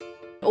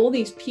All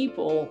these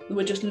people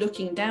were just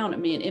looking down at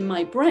me, and in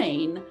my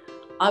brain,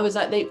 I was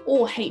like, they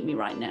all hate me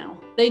right now.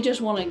 They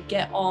just want to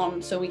get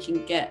on so we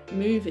can get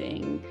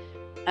moving.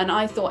 And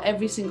I thought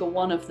every single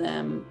one of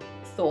them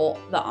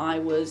thought that I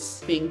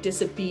was being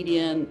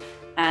disobedient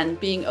and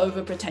being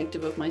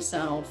overprotective of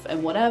myself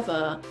and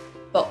whatever.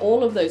 But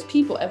all of those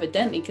people,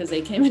 evidently, because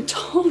they came and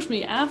told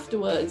me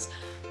afterwards,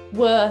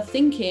 were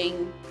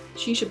thinking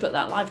she should put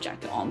that life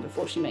jacket on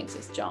before she makes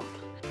this jump.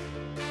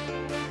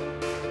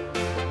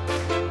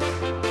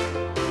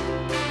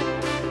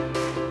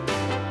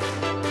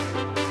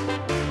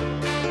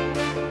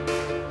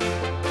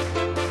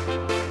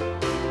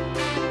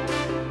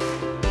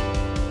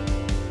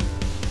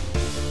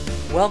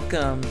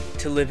 Welcome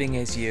to Living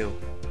as You.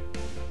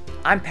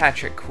 I'm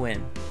Patrick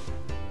Quinn,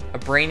 a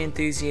brain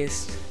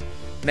enthusiast,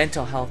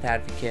 mental health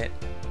advocate,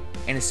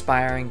 and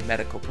aspiring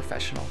medical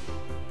professional.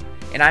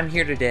 And I'm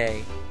here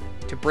today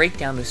to break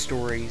down the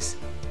stories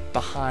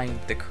behind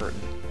the curtain,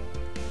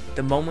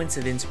 the moments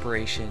of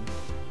inspiration,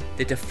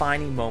 the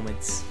defining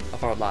moments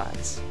of our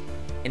lives,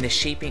 and the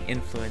shaping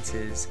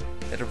influences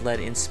that have led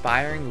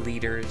inspiring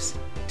leaders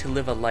to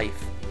live a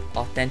life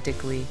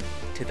authentically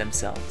to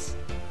themselves.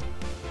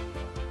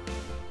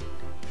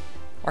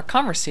 Our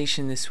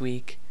conversation this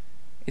week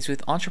is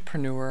with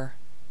entrepreneur,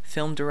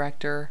 film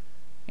director,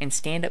 and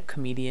stand-up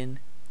comedian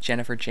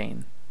Jennifer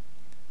Jane.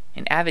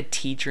 An avid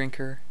tea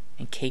drinker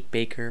and cake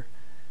baker,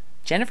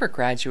 Jennifer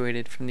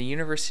graduated from the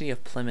University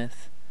of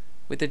Plymouth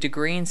with a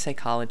degree in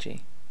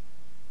psychology.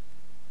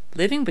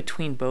 Living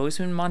between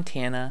Bozeman,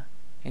 Montana,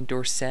 and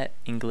Dorset,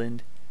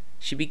 England,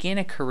 she began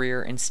a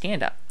career in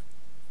stand-up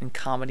and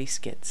comedy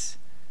skits,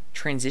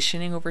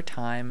 transitioning over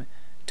time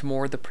to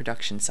more of the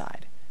production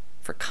side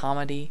for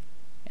comedy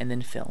and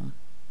then film.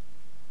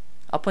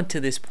 Up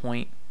until this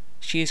point,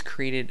 she has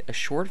created a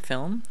short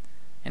film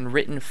and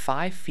written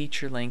 5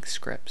 feature-length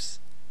scripts.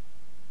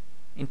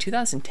 In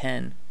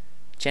 2010,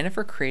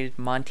 Jennifer created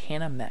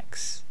Montana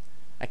Mex,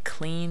 a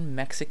clean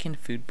Mexican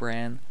food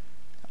brand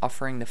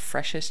offering the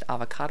freshest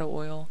avocado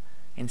oil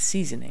and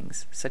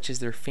seasonings such as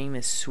their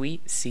famous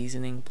sweet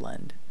seasoning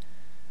blend.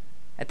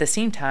 At the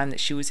same time that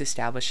she was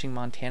establishing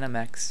Montana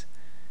Mex,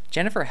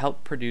 Jennifer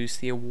helped produce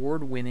the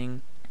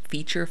award-winning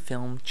feature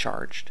film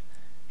Charged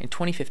in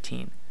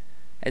 2015,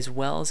 as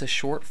well as a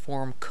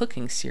short-form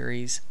cooking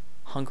series,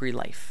 Hungry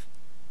Life.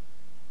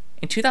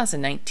 In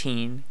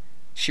 2019,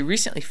 she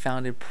recently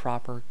founded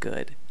Proper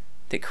Good,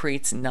 that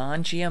creates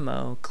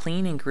non-GMO,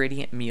 clean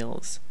ingredient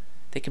meals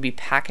that can be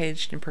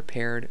packaged and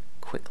prepared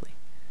quickly.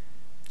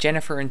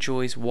 Jennifer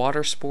enjoys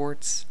water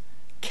sports,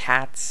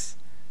 cats,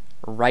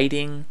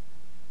 writing,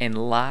 and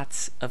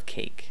lots of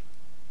cake.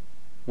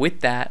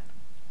 With that,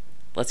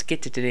 let's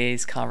get to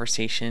today's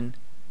conversation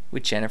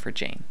with Jennifer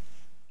Jane.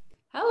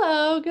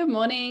 Hello, good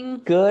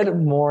morning. Good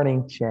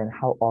morning, Jen.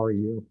 How are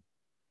you?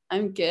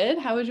 I'm good.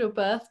 How was your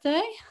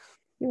birthday?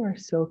 You are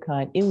so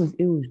kind. It was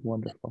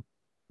wonderful.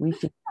 We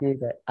just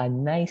did a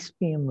nice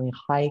family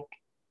hike.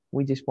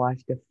 We just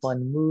watched a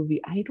fun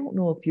movie. I don't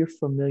know if you're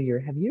familiar.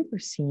 Have you ever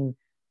seen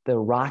the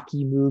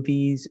Rocky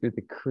movies or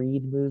the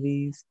Creed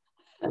movies?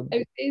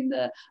 I've seen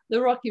the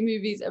Rocky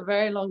movies a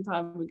very long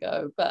time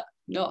ago, but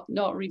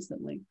not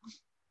recently.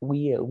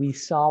 We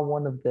saw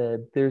one of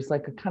there's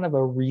like a kind of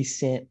a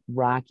recent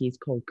Rocky. It's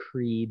called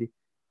Creed.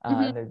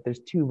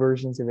 There's 2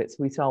 versions of it. So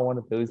we saw one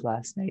of those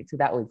last night. So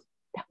that was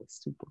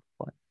super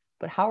fun.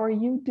 But how are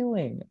you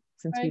doing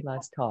since we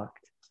last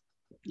talked?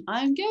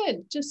 I'm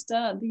good. Just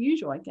the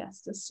usual, I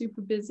guess. Just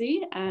super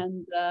busy,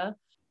 and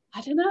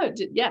I don't know.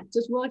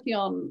 Just working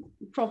on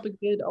Proper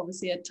Good,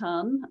 obviously a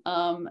ton.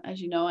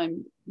 As you know,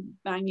 I'm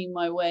banging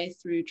my way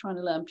through trying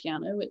to learn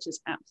piano, which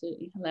is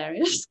absolutely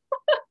hilarious.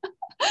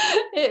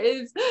 It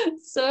is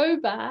so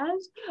bad,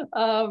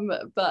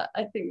 but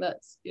I think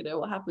that's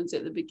what happens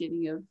at the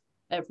beginning of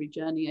every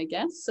journey, I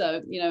guess. So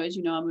as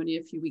you know, I'm only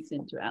a few weeks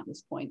into it at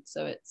this point,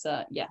 so it's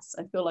yes,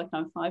 I feel like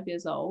I'm 5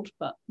 years old,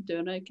 but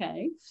doing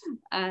okay,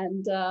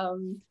 and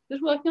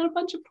just working on a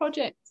bunch of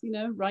projects,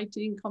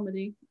 writing,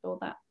 comedy, all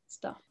that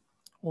stuff.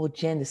 Well,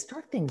 Jen, to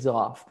start things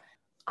off,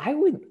 I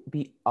would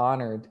be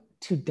honored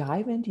to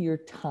dive into your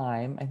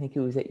time. I think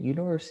it was at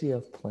University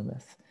of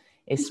Plymouth,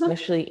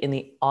 especially in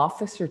the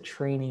officer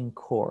training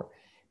corps.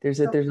 There's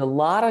a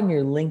lot on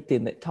your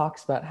LinkedIn that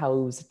talks about how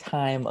it was a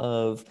time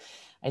of,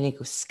 I think,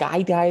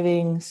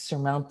 skydiving,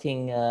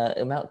 surmounting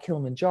Mount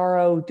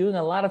Kilimanjaro, doing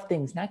a lot of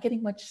things, not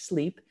getting much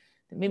sleep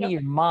that maybe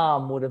your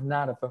mom would have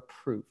not have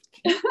approved.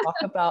 Can you talk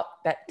about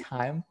that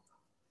time?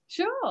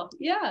 Sure,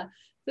 yeah.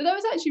 So that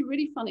was actually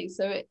really funny.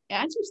 So it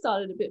actually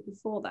started a bit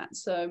before that.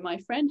 So my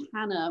friend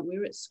Hannah, we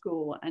were at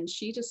school, and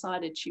she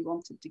decided she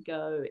wanted to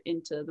go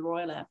into the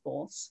Royal Air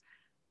Force.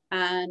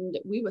 And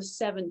we were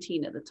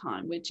 17 at the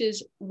time, which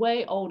is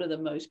way older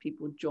than most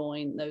people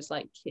join those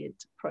like kid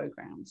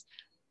programs.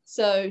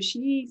 So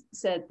she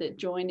said that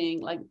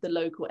joining like the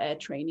local air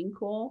training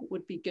corps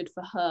would be good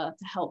for her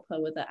to help her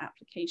with her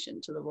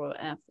application to the Royal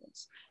Air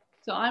Force.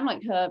 So I'm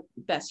like her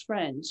best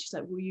friend. She's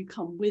like, will you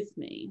come with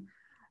me?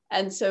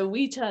 And so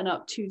we turn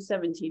up 2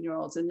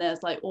 17-year-olds, and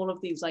there's like all of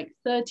these like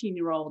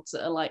 13-year-olds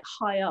that are like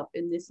high up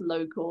in this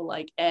local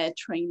like air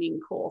training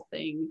corps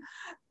thing.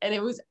 And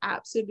it was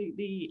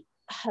absolutely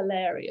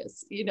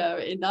hilarious, you know,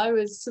 and I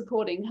was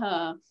supporting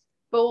her.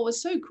 But what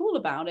was so cool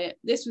about it,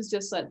 this was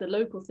just like the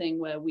local thing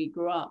where we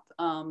grew up.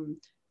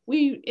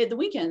 We at the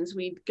weekends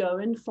we'd go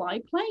and fly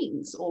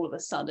planes all of a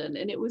sudden,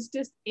 and it was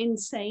just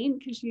insane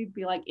because you'd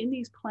be like in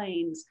these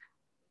planes,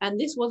 and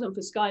this wasn't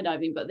for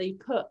skydiving, but they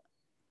put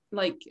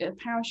like a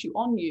parachute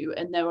on you,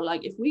 and they were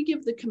like, if we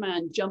give the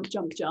command jump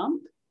jump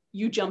jump,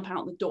 you jump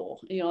out the door,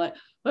 and you're like,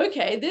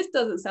 okay, this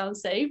doesn't sound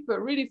safe but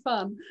really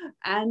fun.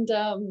 And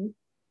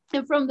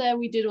from there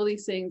we did all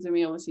these things, and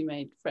we obviously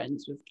made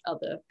friends with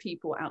other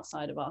people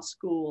outside of our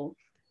school.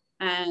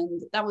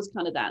 And that was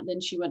kind of that.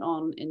 Then she went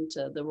on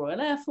into the Royal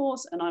Air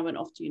Force, and I went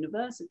off to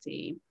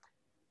university.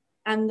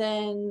 And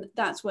then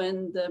that's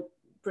when the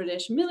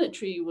British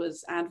military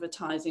was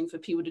advertising for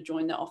people to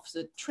join their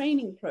officer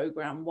training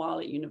program while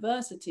at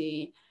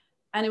university.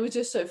 And it was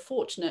just so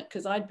fortunate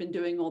because I'd been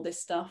doing all this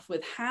stuff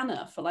with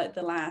Hannah for like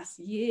the last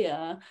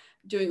year,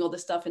 doing all the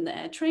stuff in the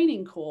Air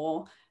Training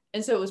Corps.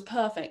 And so it was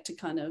perfect to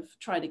kind of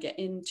try to get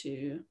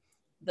into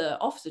the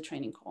officer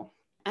training corps.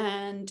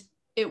 And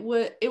it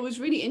was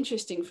really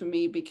interesting for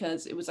me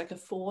because it was like a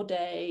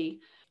 4-day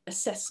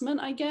assessment,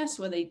 I guess,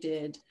 where they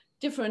did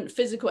different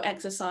physical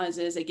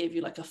exercises. They gave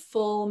you like a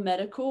full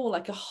medical,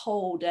 like a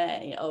whole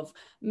day of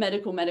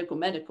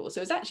medical.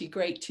 So it's actually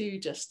great too,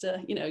 just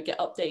to, you know, get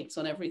updates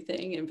on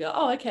everything and be like,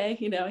 oh, okay,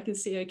 you know, I can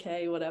see,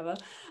 okay, whatever.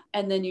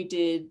 And then you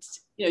did,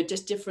 you know,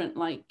 just different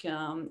like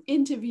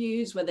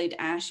interviews where they'd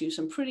ask you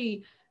some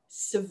pretty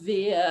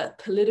severe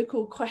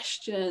political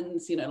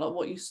questions, you know, like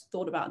what you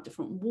thought about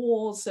different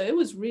wars. So it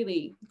was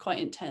really quite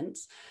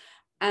intense.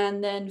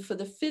 And then for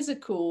the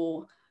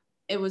physical,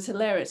 it was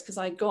hilarious because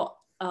I got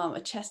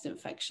a chest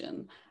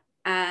infection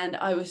and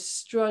I was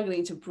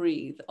struggling to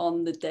breathe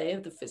on the day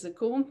of the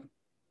physical.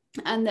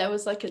 And there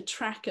was like a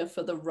tracker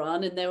for the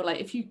run, and they were like,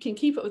 if you can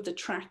keep up with the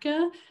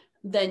tracker,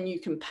 then you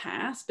can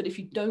pass. But if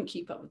you don't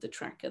keep up with the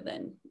tracker,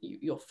 then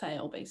you'll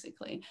fail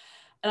basically.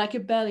 And I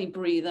could barely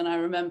breathe. And I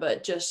remember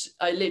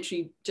I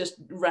literally just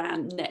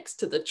ran next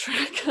to the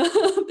tracker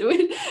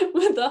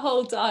with the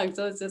whole time.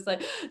 So I was just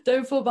like,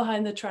 don't fall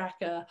behind the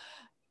tracker,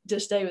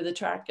 just stay with the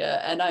tracker.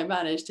 And I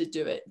managed to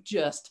do it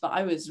but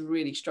I was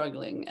really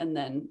struggling. And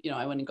then, you know,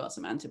 I went and got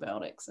some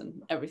antibiotics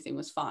and everything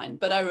was fine.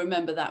 But I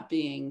remember that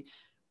being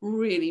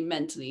really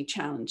mentally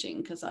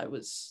challenging because I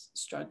was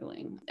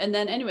struggling. And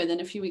then anyway,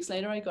 then a few weeks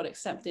later, I got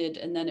accepted.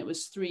 And then it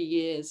was 3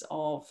 years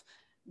of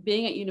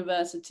being at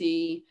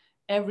university.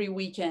 Every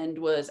weekend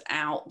was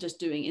out just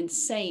doing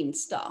insane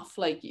stuff.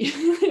 Like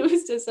it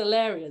was just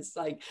hilarious,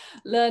 like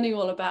learning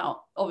all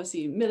about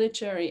obviously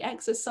military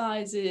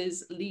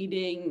exercises,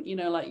 leading, you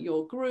know, like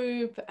your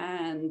group,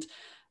 and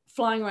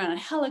flying around in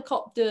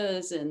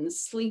helicopters and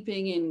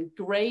sleeping in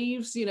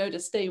graves, you know, to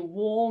stay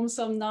warm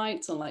some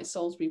nights on like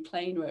Salisbury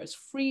Plain where it's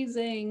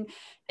freezing.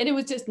 And it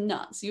was just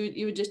nuts.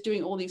 You were just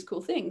doing all these cool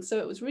things. So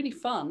it was really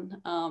fun.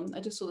 I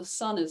just saw the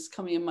sun is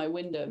coming in my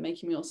window,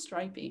 making me all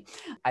stripy.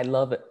 I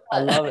love it.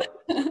 I love it.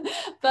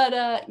 But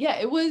yeah,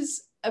 it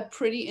was a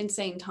pretty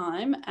insane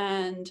time.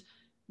 And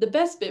the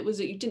best bit was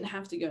that you didn't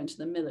have to go into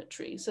the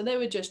military. So they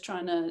were just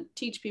trying to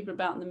teach people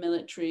about the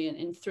military,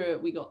 and through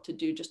it, we got to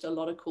do just a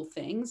lot of cool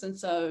things. And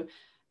so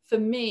for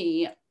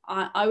me,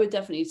 I would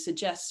definitely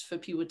suggest for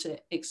people to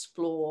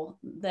explore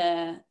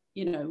their,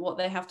 you know, what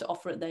they have to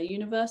offer at their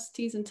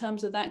universities in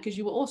terms of that, because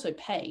you were also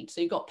paid. So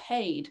you got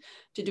paid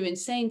to do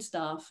insane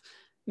stuff,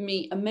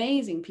 meet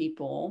amazing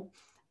people.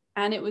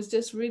 And it was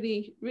just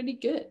really, really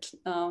good.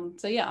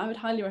 So yeah, I would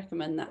highly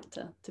recommend that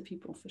to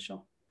people for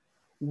sure.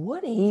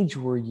 What age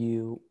were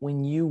you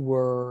when you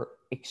were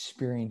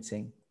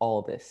experiencing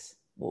all this,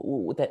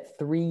 with that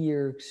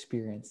 3-year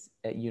experience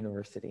at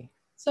university?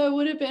 So it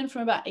would have been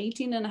from about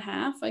 18 and a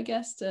half, I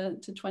guess, to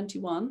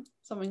 21,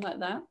 something like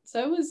that.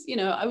 So it was, you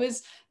know, I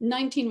was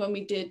 19 when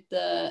we did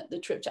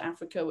the trip to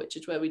Africa, which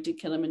is where we did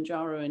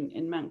Kilimanjaro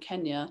in Mount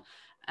Kenya.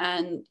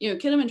 And, you know,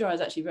 Kilimanjaro is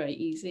actually very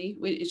easy.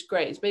 It's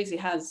great. It basically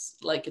has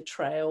like a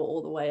trail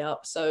all the way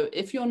up. So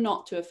if you're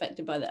not too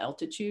affected by the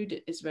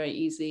altitude, it's very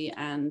easy.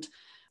 And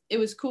it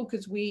was cool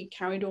because we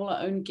carried all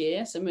our own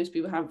gear. So most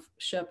people have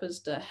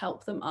Sherpas to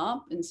help them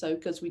up. And so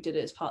because we did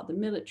it as part of the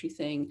military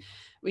thing,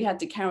 we had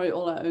to carry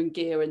all our own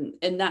gear.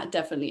 And that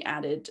definitely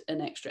added an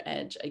extra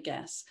edge, I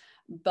guess.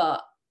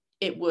 But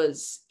it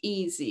was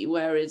easy.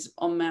 Whereas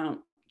on Mount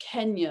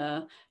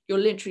Kenya, you're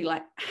literally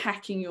like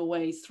hacking your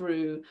way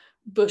through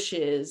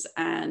bushes.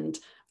 And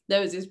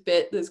there was this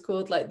bit that's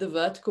called like the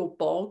vertical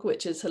bog,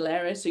 which is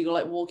hilarious. So you're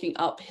like walking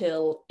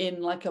uphill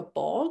in like a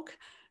bog.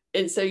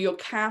 And so your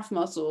calf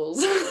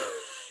muscles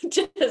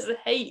just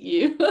hate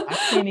you. I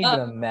can't even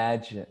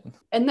imagine.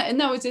 And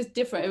that was just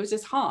different. It was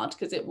just hard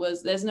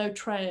because there's no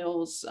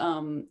trails.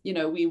 You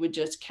know, we were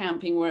just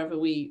camping wherever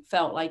we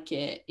felt like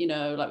it. You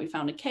know, like we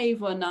found a cave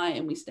one night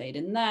and we stayed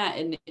in that.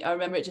 And I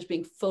remember it just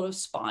being full of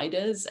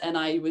spiders. And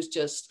I'm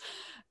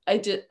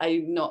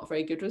not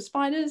very good with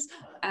spiders.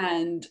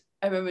 And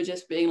I remember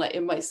just being like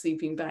in my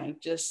sleeping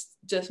bag, just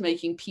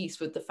making peace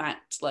with the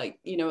fact, like,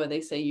 you know, where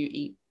they say you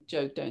eat,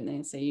 joke, don't they,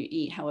 and say you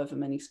eat however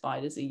many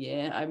spiders a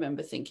year. I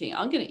remember thinking,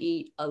 I'm going to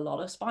eat a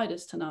lot of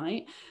spiders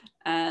tonight,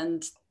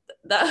 and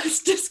that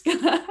was just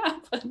going to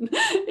happen.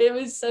 It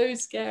was so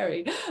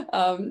scary,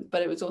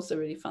 but it was also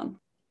really fun.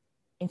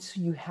 And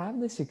so you have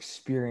this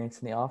experience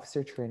in the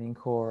Officer Training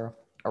Corps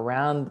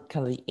around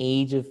kind of the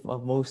age of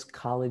most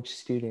college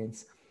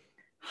students.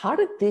 How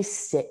did this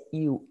set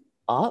you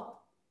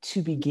up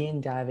to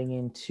begin diving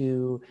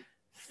into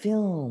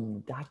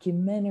film,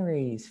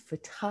 documentaries,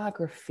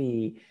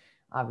 photography,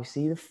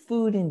 obviously the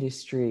food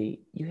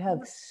industry? You have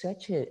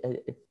such an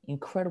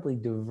incredibly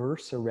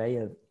diverse array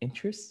of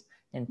interests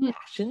and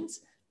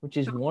passions, which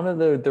is one of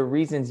the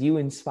reasons you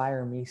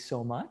inspire me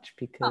so much,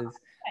 because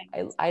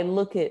I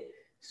look at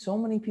so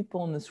many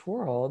people in this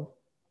world,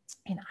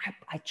 and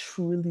I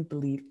truly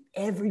believe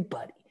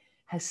everybody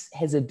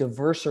has a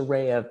diverse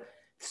array of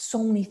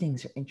so many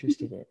things they're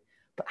interested in.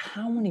 But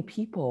how many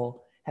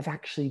people have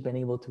actually been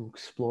able to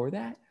explore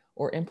that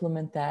or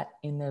implement that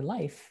in their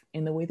life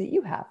in the way that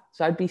you have?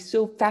 So I'd be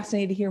so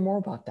fascinated to hear more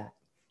about that.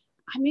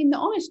 I mean, the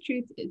honest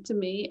truth to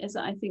me is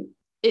that I think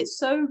it's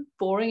so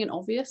boring and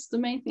obvious, the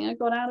main thing I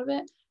got out of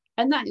it.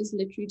 And that is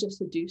literally just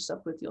to do stuff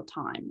with your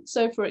time.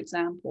 So for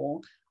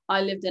example,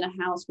 I lived in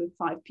a house with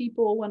 5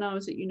 people when I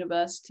was at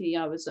university.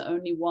 I was the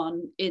only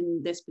one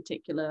in this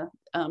particular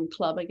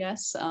club, I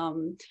guess.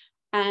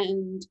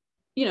 And,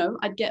 you know,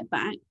 I'd get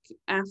back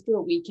after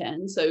a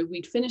weekend. So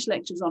we'd finish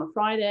lectures on a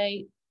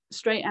Friday.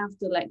 Straight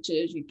after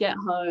lectures, you'd get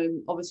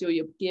home. Obviously, all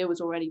your gear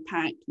was already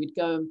packed. We'd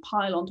go and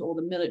pile onto all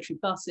the military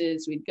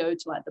buses. We'd go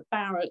to like the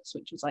barracks,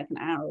 which was like an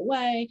hour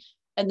away.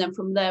 And then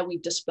from there,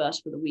 we'd disperse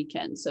for the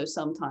weekend. So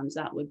sometimes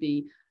that would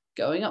be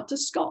going up to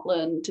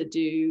Scotland to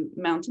do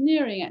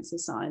mountaineering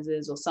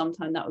exercises, or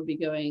sometimes that would be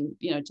going,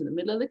 you know, to the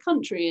middle of the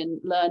country and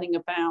learning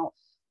about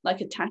like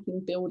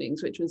attacking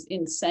buildings, which was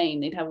insane.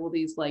 They'd have all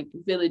these like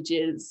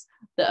villages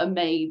that are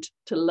made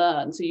to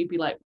learn. So you'd be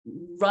like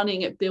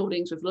running at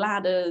buildings with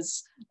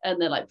ladders,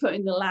 and then like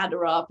putting the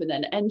ladder up and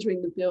then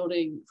entering the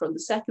building from the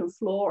second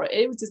floor.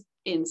 It was just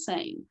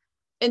insane.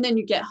 And then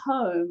you get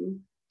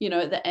home, you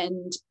know, at the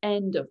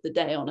end of the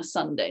day on a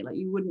Sunday, like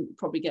you wouldn't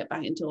probably get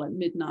back until like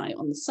midnight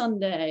on the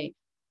Sunday.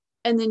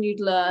 And then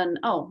you'd learn,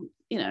 oh,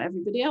 you know,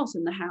 everybody else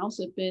in the house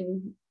have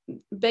been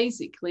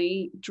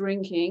basically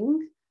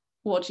drinking,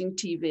 watching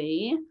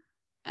TV.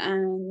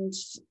 And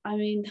I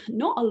mean,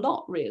 not a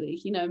lot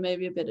really, you know,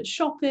 maybe a bit of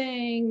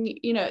shopping,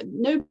 you know,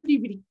 nobody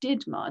really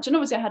did much. And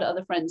obviously I had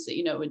other friends that,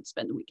 you know, would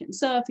spend the weekend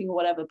surfing or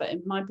whatever, but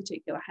in my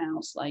particular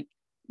house, like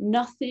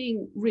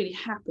nothing really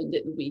happened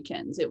at the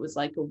weekends. It was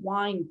like a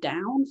wind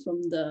down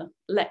from the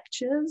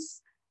lectures,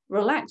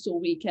 relax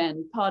all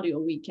weekend, party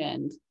all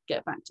weekend,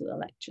 get back to the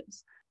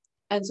lectures.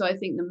 And so I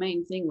think the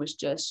main thing was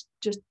just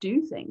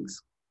do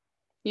things,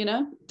 you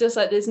know, just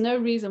like there's no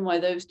reason why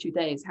those 2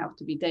 days have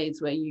to be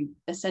days where you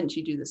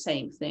essentially do the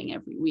same thing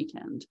every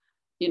weekend.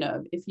 You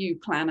know, if you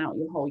plan out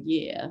your whole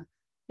year,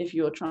 if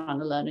you're trying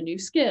to learn a new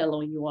skill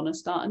or you want to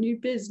start a new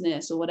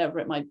business or whatever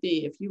it might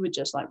be, if you would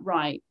just like,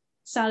 right,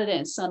 Saturday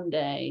and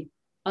Sunday,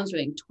 I'm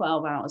spending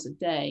 12 hours a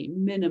day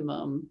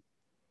minimum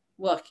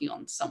working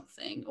on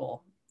something,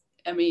 or,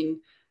 I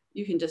mean,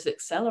 you can just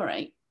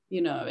accelerate,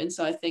 you know. And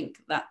so I think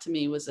that to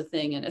me was a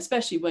thing. And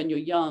especially when you're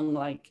young,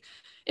 like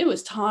it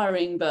was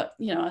tiring, but,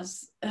 you know,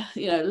 as,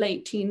 you know,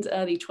 late teens,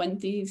 early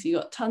 20s, you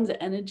got tons of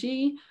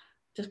energy.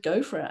 Just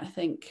go for it, I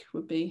think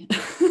would be,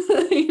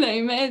 you know,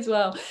 you may as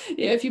well,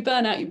 you know, if you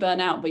burn out, you burn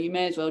out, but you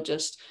may as well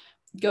just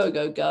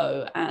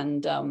go.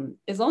 And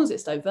as long as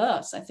it's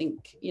diverse, I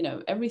think, you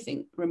know,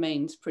 everything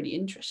remains pretty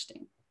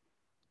interesting.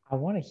 I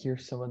want to hear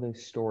some of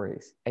those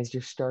stories as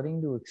you're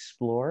starting to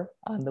explore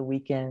on the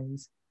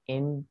weekends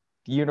in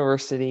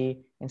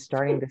university and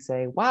starting to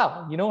say,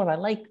 wow, you know what, I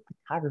like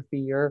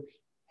photography, or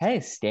hey,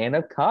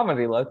 stand-up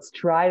comedy, let's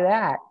try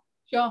that.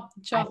 Sure.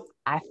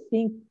 I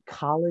think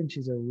college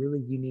is a really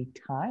unique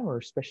time, or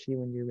especially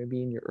when you're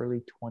maybe in your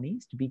early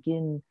 20s, to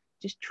begin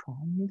just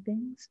trying new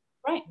things.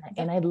 Right.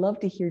 And I'd love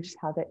to hear just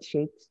how that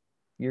shapes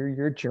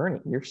your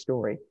journey, your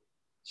story.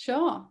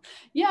 Sure.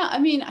 Yeah. I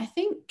mean, I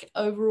think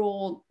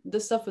overall the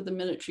stuff with the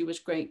military was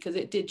great because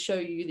it did show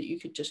you that you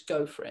could just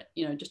go for it,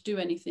 you know, just do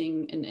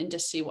anything and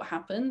just see what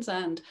happens.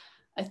 And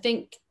I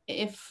think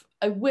if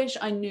I wish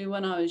I knew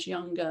when I was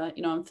younger,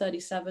 you know, I'm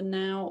 37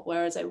 now,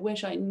 whereas I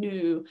wish I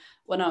knew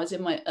when I was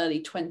in my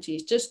early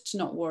 20s, just to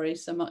not worry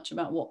so much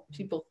about what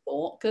people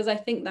thought, because I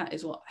think that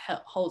is what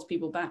holds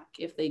people back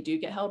if they do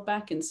get held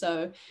back. And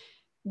so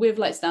with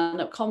like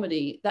stand-up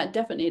comedy, that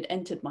definitely had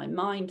entered my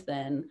mind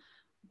then,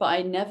 but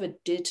I never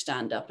did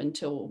stand up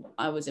until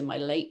I was in my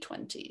late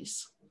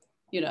 20s,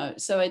 you know,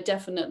 so it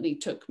definitely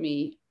took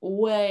me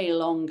way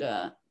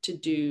longer to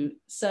do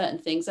certain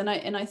things. And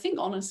I think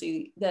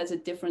honestly, there's a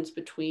difference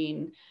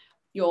between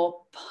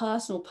your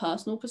personal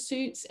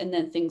pursuits and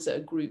then things that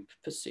are group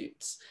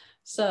pursuits.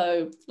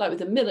 So like with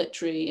the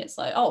military, it's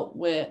like, oh,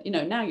 we're, you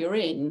know, now you're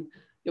in,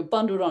 you're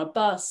bundled on a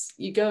bus,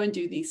 you go and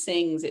do these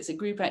things, it's a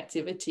group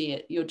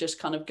activity, you're just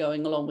kind of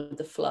going along with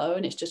the flow,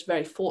 and it's just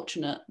very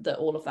fortunate that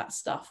all of that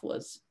stuff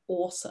was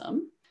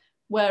awesome.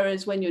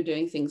 Whereas when you're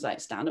doing things like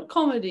stand-up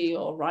comedy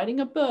or writing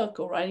a book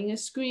or writing a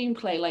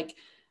screenplay, like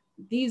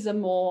these are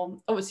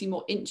more obviously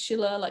more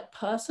insular, like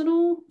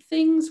personal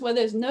things where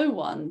there's no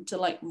one to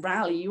like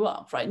rally you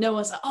up, right? No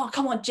one's like, oh,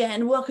 come on,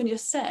 Jen, work on your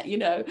set, you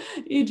know,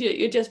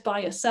 you're just by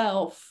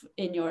yourself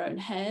in your own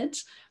head.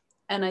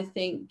 And I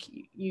think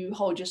you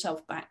hold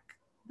yourself back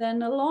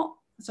then a lot.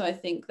 So I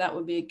think that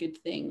would be a good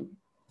thing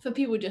for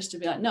people, just to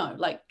be like, no,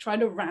 like try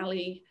to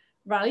rally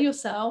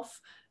yourself.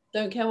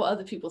 Don't care what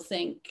other people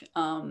think,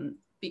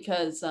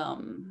 because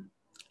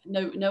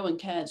no one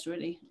cares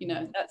really, you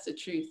know. That's the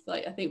truth.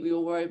 Like I think we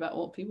all worry about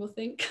what people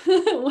think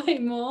way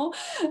more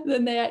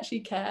than they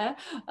actually care.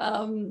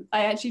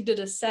 I actually did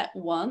a set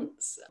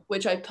once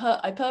which I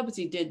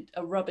purposely did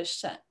a rubbish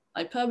set.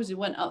 I purposely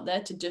went up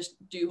there to just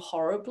do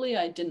horribly.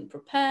 I didn't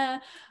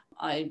prepare.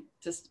 I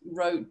just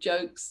wrote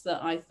jokes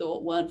that I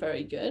thought weren't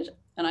very good,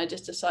 and I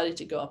just decided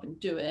to go up and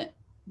do it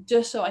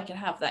just so I could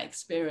have that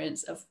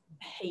experience of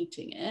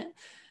hating it.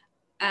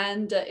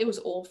 And it was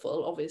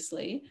awful,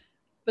 obviously,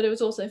 but it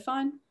was also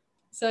fine.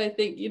 So I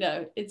think, you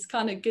know, it's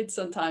kind of good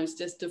sometimes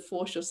just to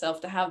force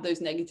yourself to have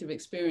those negative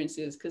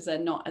experiences, because they're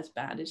not as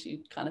bad as you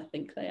kind of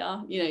think they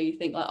are. You know, you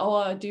think like, oh,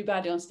 I do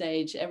badly on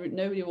stage,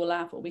 nobody will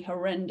laugh, it'll be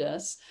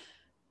horrendous.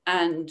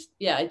 And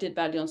yeah, I did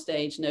badly on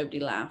stage, nobody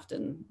laughed,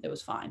 and it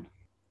was fine.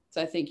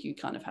 So I think you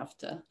kind of have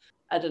to,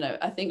 I don't know,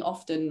 I think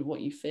often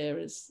what you fear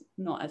is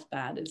not as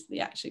bad as the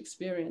actual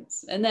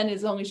experience. And then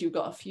as long as you've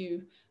got a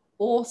few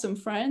awesome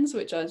friends,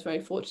 which I was very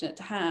fortunate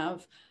to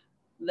have,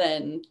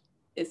 then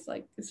it's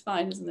like, it's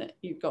fine, isn't it?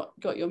 You've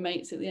got your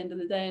mates at the end of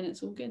the day, and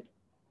it's all good.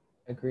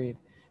 Agreed.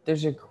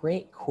 There's a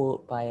great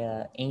quote by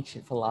an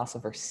ancient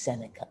philosopher,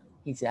 Seneca.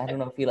 I don't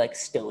know if you like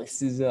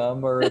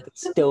Stoicism or the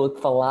Stoic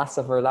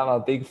philosophers. I'm a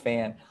big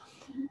fan.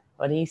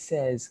 But he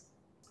says,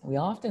 we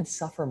often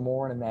suffer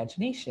more in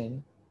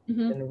imagination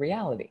than in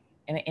reality.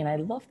 And I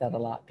love that a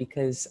lot,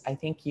 because I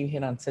think you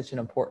hit on such an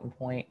important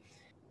point.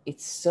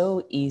 It's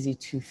so easy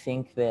to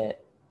think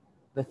that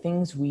the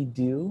things we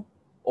do,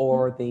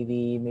 or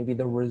maybe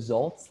the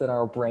results that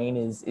our brain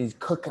is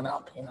cooking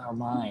up in our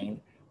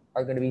mind,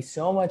 are going to be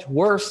so much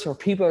worse, or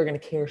people are going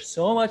to care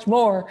so much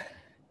more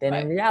than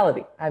in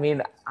reality. I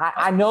mean,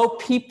 I know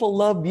people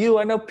love you.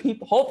 I know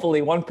people,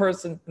 hopefully one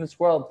person in this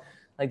world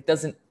like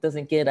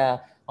doesn't get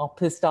all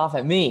pissed off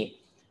at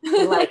me.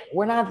 Like,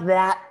 we're not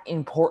that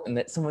important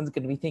that someone's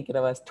going to be thinking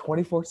of us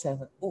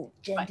 24/7. Oh,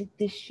 Jen did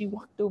this. She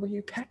walked over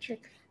here.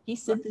 Patrick, he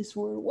said this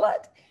word.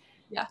 What?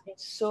 Yeah.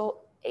 So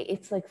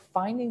it's like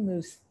finding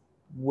those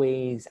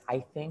ways,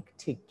 I think,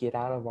 to get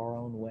out of our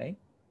own way,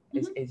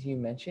 as you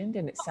mentioned.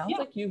 And it sounds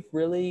like you've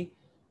really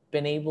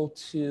been able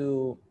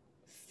to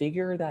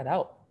figure that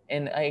out.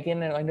 And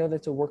again, I know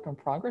that's a work in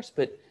progress,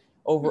 but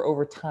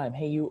over time,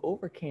 hey, you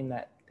overcame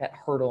that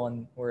hurdle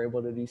and were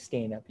able to do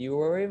stand-up. You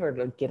were able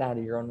to get out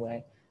of your own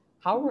way.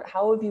 How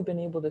have you been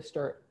able to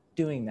start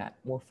doing that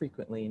more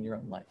frequently in your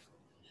own life?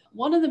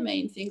 One of the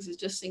main things is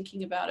just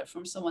thinking about it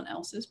from someone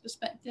else's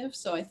perspective.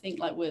 So I think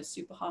like we're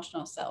super harsh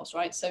on ourselves,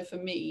 right? So for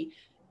me,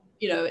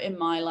 you know, in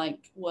my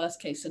like worst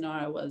case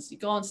scenario was you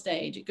go on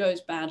stage, it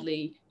goes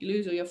badly, you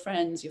lose all your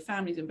friends, your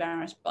family's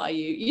embarrassed by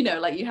you, you know,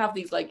 like you have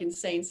these like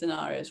insane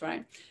scenarios,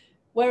 right?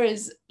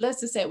 Whereas let's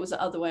just say it was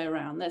the other way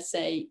around. Let's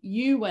say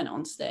you went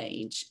on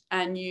stage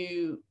and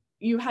you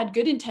had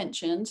good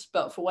intentions,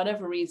 but for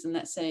whatever reason,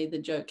 let's say the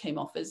joke came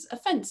off as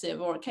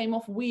offensive, or it came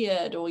off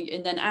weird,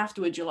 and then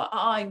afterwards you're like,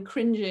 oh, I'm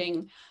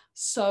cringing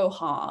so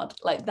hard,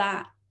 like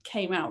that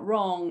came out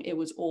wrong, it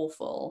was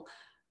awful.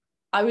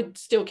 I would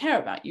still care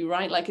about you,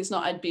 right? Like, it's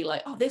not, I'd be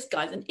like, oh, this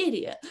guy's an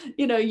idiot.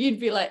 You know, you'd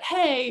be like,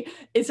 hey,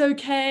 it's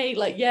okay.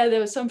 Like, yeah, there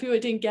were some people who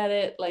didn't get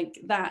it, like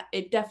that.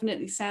 It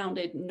definitely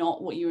sounded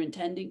not what you were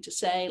intending to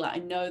say. Like, I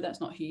know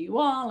that's not who you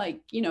are.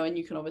 Like, you know, and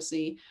you can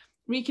obviously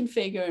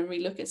reconfigure and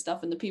relook at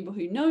stuff. And the people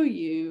who know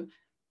you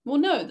will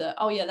know that,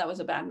 oh yeah, that was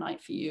a bad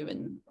night for you,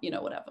 and, you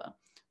know, whatever.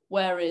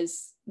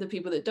 Whereas the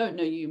people that don't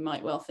know you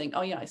might well think,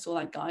 oh yeah, I saw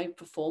that guy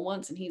perform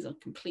once and he's a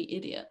complete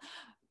idiot.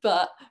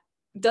 But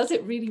does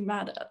it really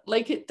matter?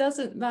 Like, it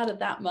doesn't matter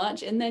that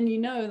much. And then you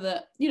know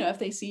that, you know, if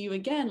they see you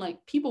again,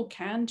 like, people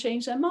can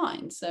change their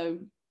mind. So,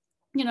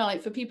 you know,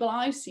 like for people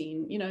I've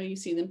seen, you know, you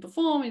see them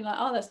perform and you're like,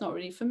 oh, that's not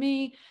really for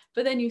me.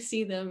 But then you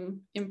see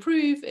them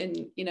improve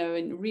and, you know,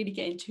 and really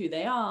get into who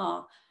they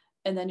are.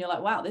 And then you're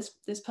like, wow,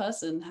 this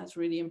person has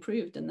really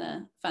improved and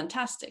they're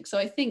fantastic. So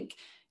I think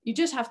you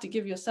just have to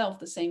give yourself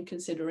the same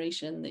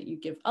consideration that you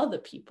give other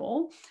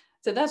people.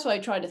 So that's what I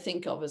try to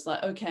think of as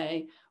like,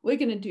 okay, we're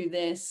going to do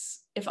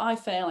this. If I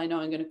fail, I know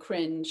I'm going to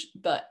cringe.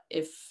 But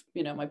if,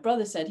 you know, my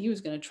brother said he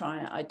was going to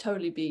try it, I'd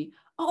totally be,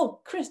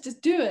 oh, Chris,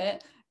 just do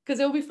it, because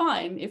it'll be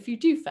fine if you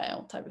do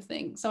fail, type of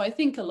thing. So I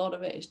think a lot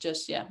of it is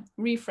just,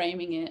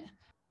 reframing it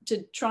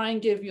to try and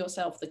give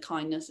yourself the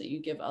kindness that you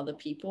give other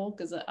people.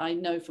 Because I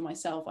know for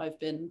myself, I've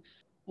been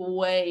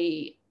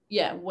way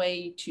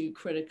too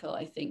critical,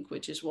 I think,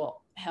 which is what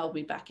held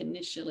me back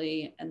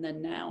initially. And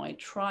then now I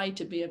try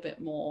to be a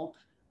bit more,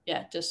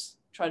 just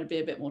try to be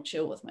a bit more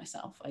chill with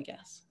myself, I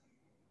guess.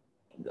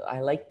 I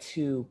like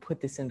to put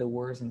this into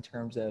words in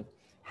terms of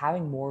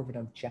having more of an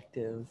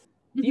objective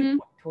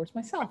viewpoint towards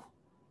myself.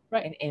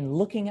 Right. And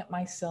looking at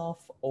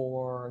myself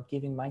or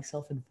giving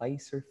myself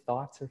advice or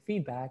thoughts or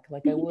feedback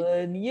like I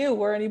would you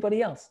or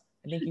anybody else.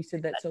 I think you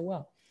said that so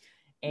well.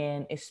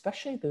 And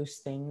especially those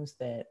things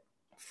that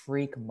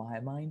freak my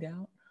mind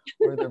out,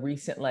 or the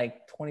recent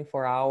like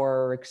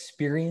 24-hour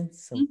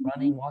experience of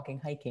running, walking,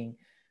 hiking.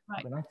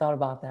 Right. When I thought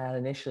about that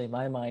initially,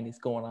 my mind is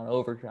going on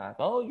overdrive.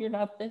 Oh, you're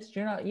not this,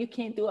 you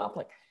can't do it. I'm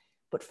like,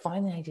 but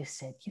finally I just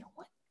said, you know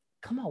what?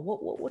 Come on,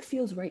 what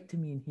feels right to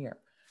me in here?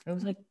 And I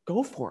was like,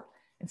 go for it.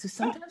 And so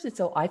sometimes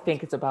I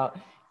think it's about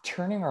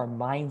turning our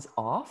minds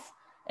off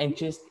and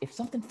just, if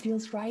something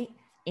feels right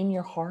in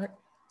your heart,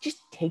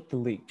 just take the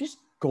leap, just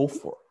go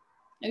for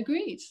it.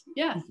 Agreed.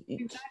 Yeah.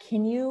 Exactly.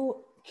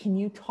 Can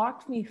you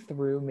talk me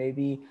through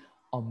maybe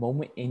a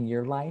moment in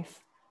your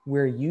life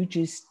where you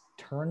just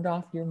turned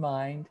off your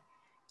mind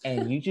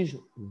and you just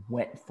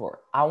went for it?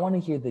 I want to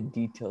hear the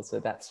details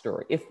of that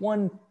story, if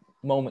one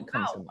moment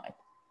comes to mind.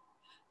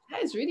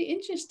 That is really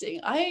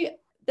interesting.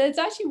 There's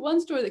actually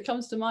one story that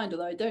comes to mind,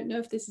 although I don't know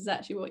if this is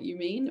actually what you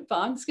mean, but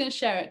I'm just going to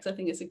share it because I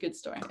think it's a good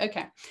story.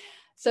 Okay.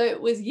 So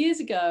it was years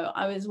ago,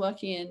 I was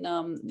working in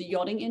the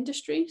yachting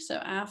industry. So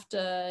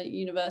after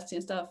university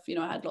and stuff,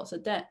 I had lots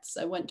of debts.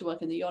 I went to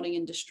work in the yachting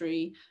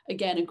industry.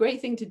 Again, a great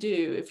thing to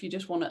do if you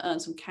just want to earn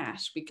some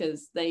cash,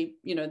 because they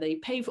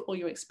pay for all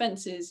your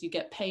expenses, you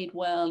get paid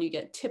well, you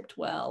get tipped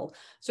well.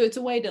 So it's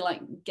a way to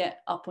like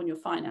get up on your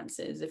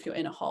finances if you're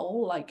in a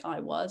hole like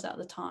I was at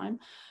the time.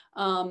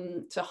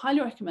 So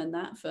highly recommend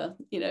that for,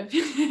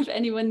 if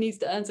anyone needs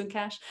to earn some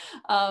cash.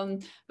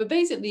 But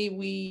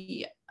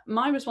basically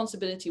my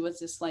responsibility was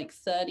this like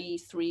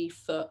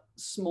 33-foot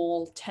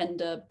small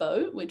tender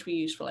boat, which we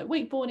used for like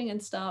wakeboarding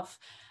and stuff.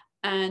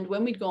 And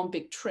when we'd go on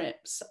big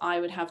trips, I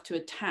would have to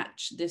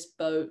attach this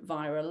boat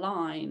via a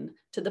line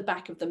to the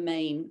back of the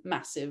main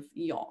massive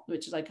yacht,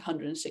 which is like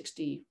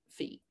 160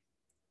 feet.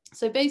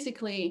 So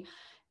basically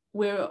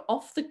we're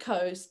off the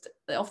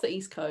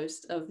East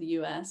Coast of the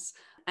US,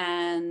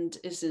 and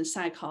it's in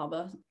Sag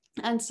Harbor.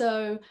 And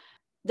so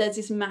there's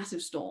this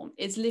massive storm.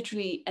 It's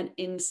literally an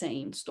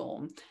insane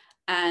storm.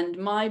 And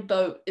my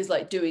boat is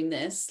like doing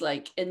this,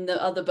 and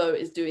the other boat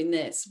is doing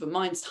this, but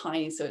mine's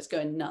tiny, so it's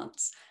going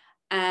nuts.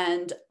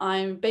 And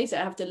I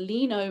have to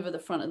lean over the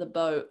front of the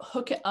boat,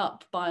 hook it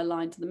up by a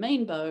line to the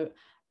main boat,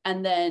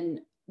 and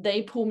then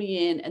they pull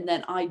me in, and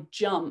then I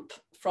jump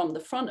from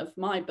the front of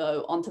my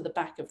boat onto the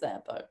back of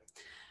their boat.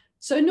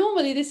 So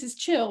normally this is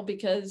chill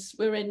because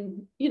we're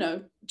in,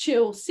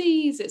 chill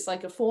seas. It's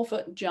like a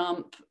 4-foot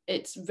jump.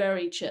 It's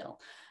very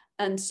chill.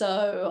 And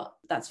so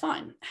that's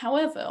fine.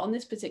 However, on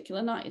this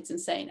particular night, it's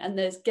insane. And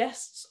there's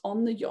guests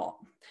on the yacht,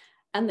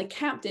 and the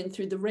captain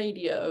through the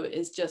radio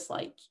is just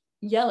like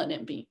yelling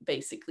at me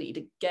basically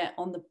to get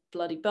on the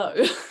bloody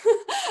boat.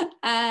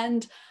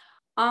 And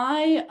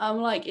I am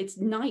like, it's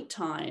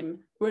nighttime.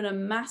 We're in a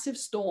massive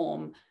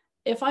storm.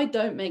 If I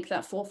don't make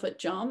that 4-foot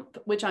jump,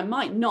 which I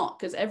might not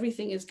because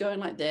everything is going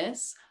like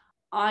this,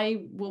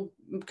 I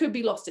could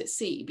be lost at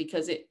sea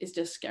because it is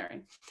just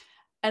scary.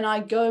 And I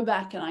go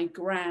back and I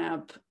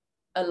grab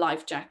a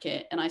life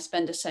jacket and I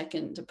spend a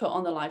second to put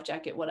on the life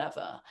jacket,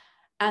 whatever.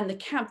 And the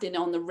captain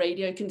on the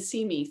radio can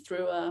see me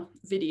through a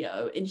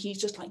video, and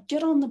he's just like,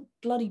 get on the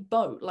bloody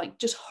boat, like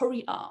just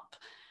hurry up.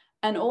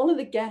 And all of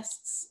the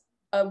guests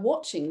are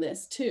watching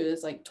this too.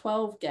 There's like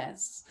 12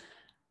 guests.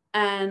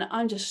 And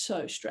I'm just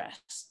so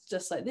stressed,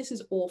 just like, this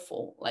is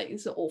awful. Like,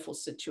 this is an awful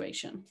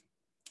situation.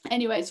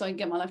 Anyway, so I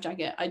get my life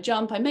jacket, I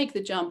jump, I make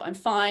the jump, I'm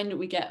fine,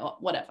 we get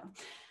whatever.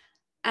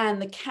 And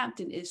the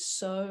captain is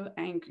so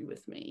angry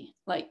with me,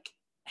 like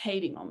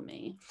hating on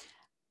me.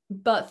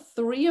 But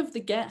 3 of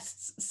the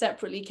guests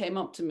separately came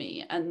up to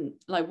me, and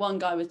like one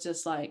guy was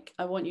just like,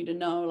 I want you to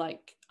know,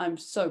 like, I'm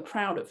so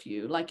proud of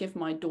you. Like, if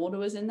my daughter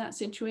was in that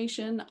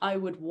situation, I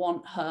would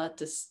want her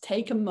to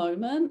take a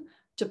moment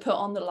to put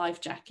on the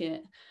life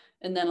jacket.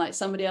 And then like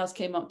somebody else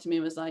came up to me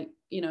and was like,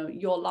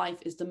 your life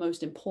is the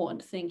most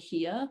important thing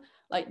here.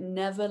 Like,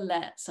 never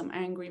let some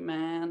angry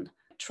man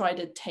try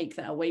to take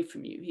that away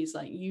from you. He's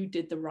like, you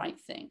did the right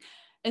thing.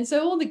 And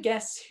so all the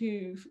guests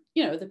who,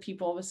 the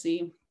people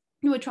obviously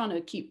who were trying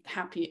to keep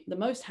the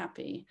most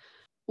happy,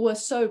 were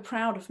so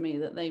proud of me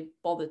that they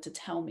bothered to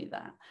tell me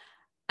that.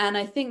 And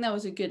I think that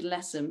was a good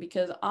lesson,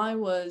 because I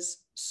was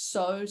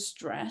so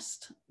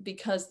stressed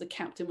because the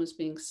captain was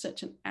being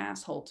such an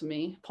asshole to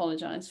me.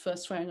 Apologize for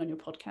swearing on your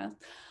podcast.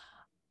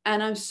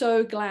 And I'm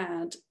so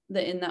glad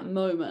that in that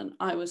moment,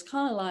 I was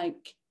kind of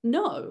like,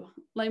 no,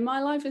 like,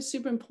 my life is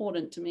super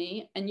important to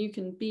me, and you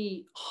can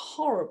be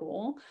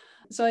horrible.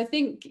 So I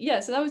think,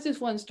 so that was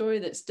just one story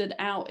that stood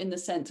out, in the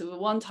sense of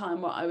one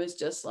time where I was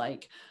just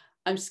like,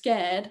 I'm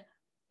scared.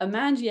 A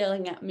man's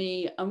yelling at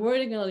me. I'm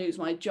worried I'm going to lose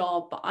my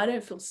job, but I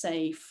don't feel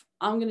safe.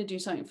 I'm going to do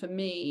something for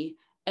me.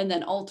 And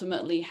then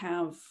ultimately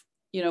have,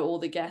 all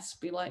the guests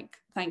be like,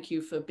 thank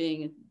you for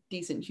being a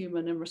decent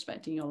human and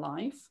respecting your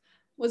life.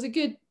 Was a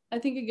good I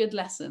think a good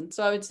lesson.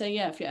 So I would say,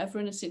 yeah, if you're ever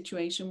in a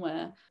situation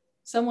where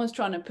someone's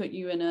trying to put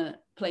you in a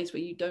place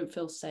where you don't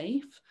feel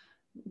safe,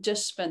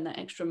 just spend that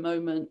extra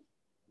moment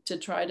to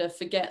try to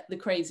forget the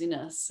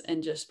craziness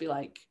and just be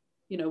like,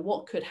 you know,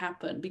 what could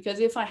happen? Because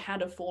if I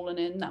had have fallen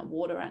in that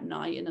water at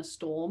night in a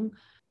storm,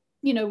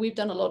 you know, we've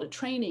done a lot of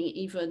training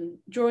even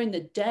during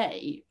the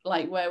day,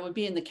 like where we'd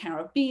be in the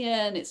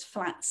Caribbean, it's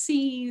flat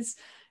seas,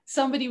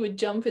 somebody would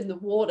jump in the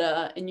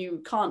water and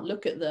you can't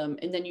look at them,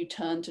 and then you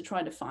turn to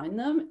try to find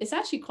them. It's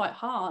actually quite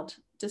hard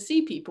to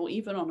see people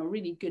even on a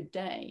really good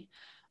day.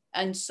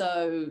 And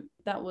so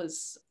that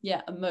was,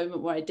 yeah, a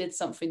moment where I did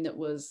something that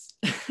was,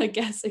 I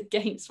guess,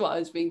 against what I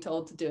was being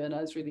told to do. And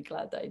I was really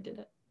glad that I did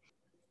it.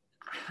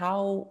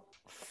 How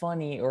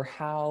funny or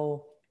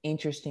how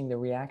interesting the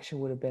reaction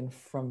would have been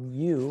from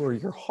you or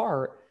your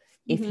heart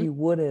if you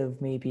would have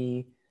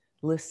maybe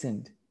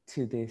listened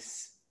to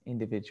this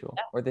individual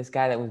or this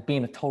guy that was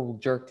being a total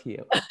jerk to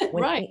you.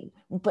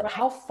 But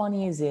how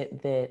funny is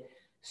it that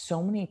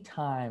so many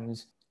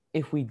times,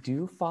 if we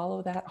do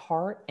follow that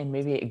heart and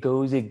maybe it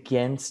goes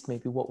against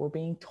maybe what we're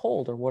being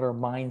told or what our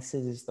mind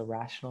says is the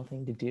rational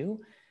thing to do,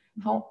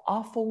 how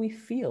awful we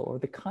feel or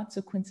the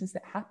consequences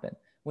that happen.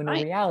 When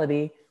in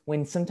reality,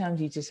 when sometimes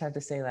you just have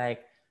to say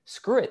like,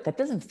 screw it, that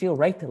doesn't feel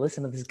right to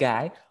listen to this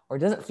guy, or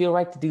it doesn't feel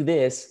right to do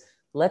this.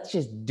 Let's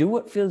just do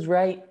what feels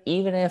right,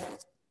 even if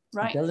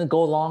it doesn't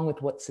go along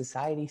with what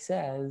society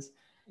says.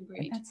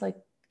 And that's like,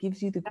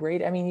 gives you the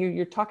great, I mean,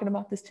 you're talking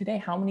about this today.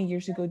 How many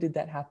years ago did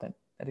that happen,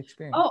 that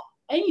experience? Oh,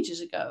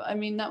 ages ago. I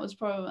mean, that was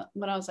probably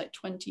when I was like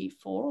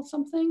 24 or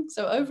something.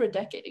 So over a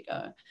decade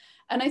ago.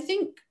 And I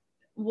think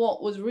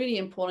what was really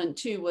important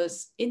too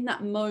was in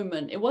that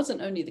moment, it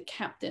wasn't only the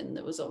captain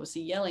that was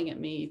obviously yelling at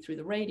me through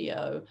the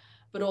radio,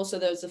 but also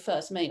there was the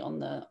first mate on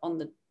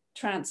the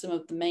transom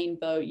of the main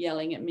boat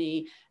yelling at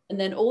me. And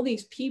then all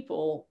these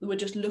people were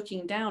just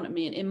looking down at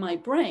me. And in my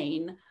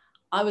brain,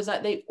 I was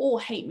like, they all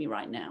hate me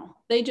right now.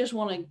 They just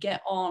want to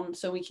get on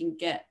so we can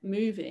get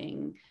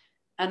moving.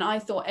 And I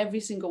thought every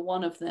single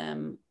one of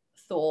them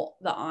thought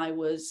that I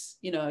was,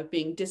 you know,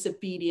 being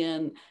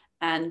disobedient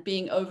and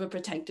being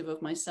overprotective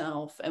of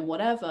myself and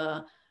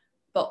whatever.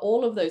 But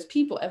all of those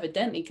people,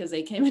 evidently, because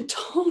they came and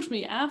told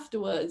me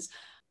afterwards,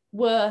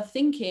 were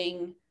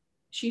thinking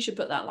she should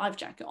put that life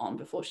jacket on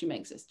before she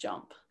makes this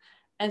jump.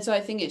 And so I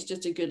think it's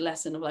just a good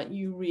lesson of like,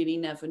 you really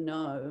never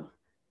know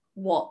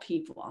what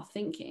people are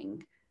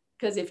thinking.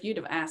 Because if you'd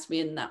have asked me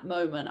in that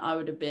moment, I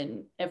would have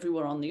been,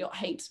 everyone on the yacht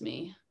hates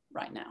me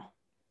right now.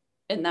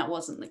 And that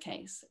wasn't the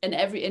case. And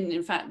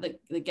in fact,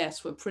 the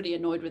guests were pretty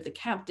annoyed with the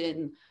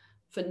captain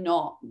for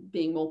not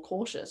being more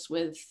cautious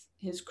with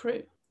his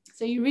crew.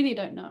 So you really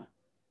don't know.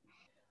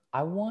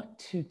 I want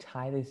to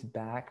tie this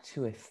back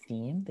to a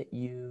theme that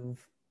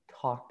you've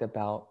talked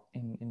about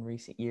in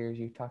recent years.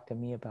 You've talked to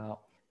me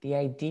about the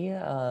idea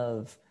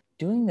of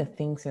doing the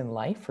things in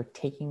life or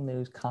taking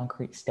those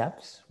concrete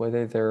steps,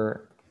 whether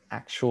they're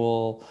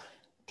actual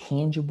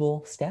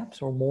tangible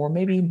steps or more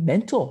maybe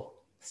mental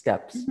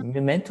steps,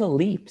 mental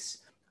leaps,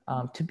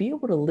 to be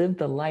able to live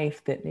the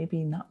life that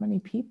maybe not many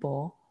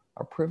people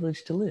are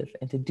privileged to live,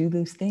 and to do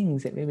those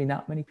things that maybe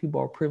not many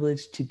people are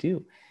privileged to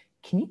do.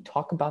 Can you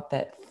talk about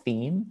that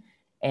theme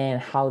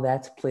and how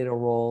that's played a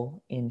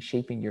role in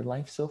shaping your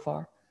life so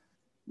far?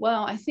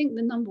 Well, I think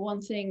the number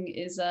one thing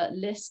is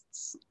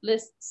lists.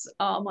 Lists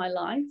are my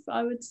life,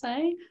 I would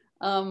say.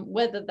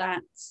 Whether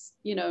that's,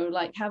 you know,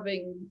 like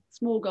having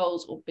small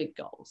goals or big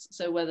goals.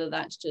 So whether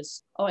that's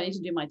just, oh, I need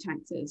to do my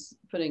taxes,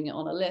 putting it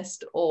on a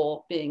list,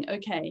 or being,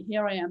 okay,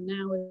 here I am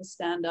now as a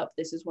stand-up,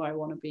 this is where I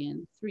want to be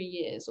in 3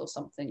 years or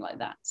something like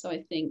that. So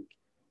I think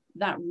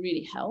that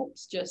really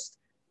helps, just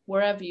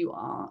wherever you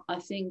are. I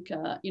think,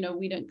 you know,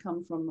 we don't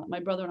come from, my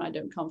brother and I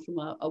don't come from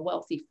a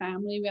wealthy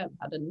family. We have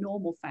had a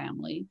normal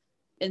family.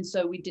 And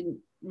so we didn't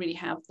really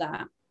have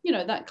that, you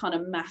know, that kind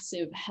of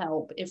massive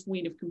help. If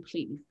we'd have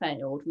completely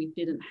failed, we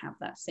didn't have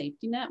that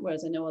safety net.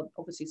 Whereas I know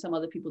obviously some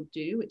other people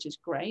do, which is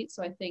great.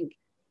 So I think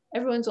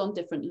everyone's on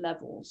different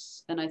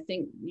levels. And I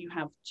think you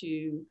have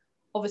to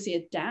obviously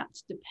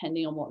adapt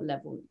depending on what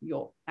level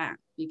you're at.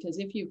 Because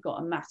if you've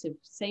got a massive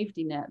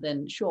safety net,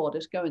 then sure,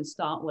 just go and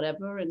start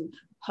whatever and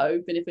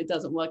hope. And if it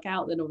doesn't work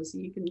out, then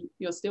obviously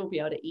you'll still be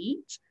able to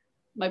eat.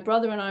 My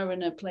brother and I were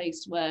in a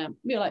place where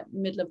we were like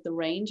middle of the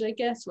range, I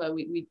guess, where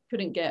we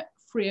couldn't get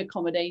free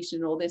accommodation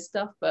and all this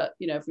stuff. But,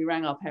 you know, if we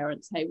rang our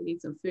parents, hey, we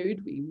need some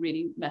food, we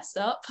really messed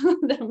up,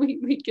 then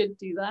we could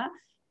do that.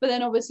 But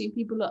then obviously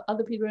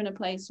other people are in a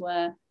place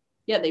where,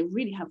 yeah, they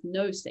really have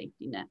no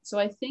safety net. So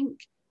I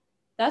think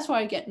that's why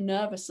I get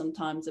nervous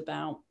sometimes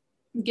about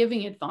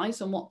giving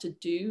advice on what to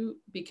do,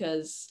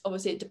 because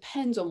obviously it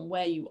depends on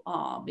where you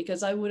are,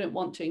 because I wouldn't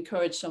want to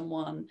encourage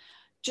someone,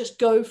 just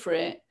go for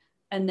it.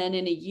 And then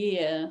in a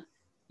year,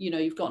 you know,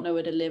 you've got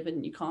nowhere to live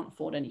and you can't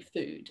afford any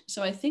food.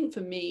 So I think for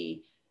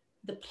me,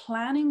 the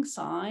planning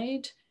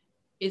side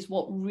is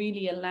what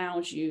really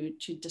allows you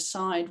to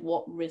decide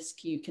what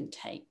risk you can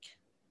take.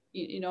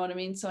 You know what I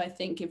mean? So I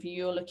think if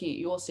you're looking at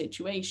your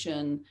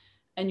situation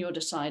and you're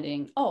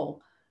deciding,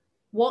 oh,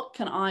 what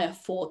can I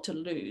afford to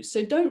lose?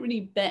 So don't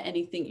really bet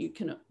anything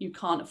you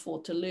can't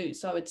afford to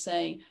lose. So I would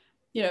say,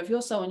 if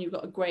you're someone, you've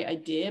got a great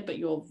idea, but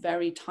you're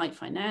very tight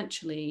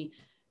financially,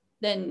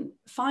 then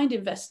find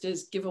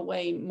investors, give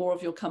away more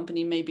of your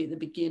company maybe at the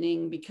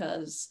beginning,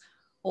 because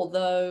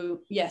although,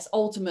 yes,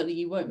 ultimately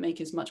you won't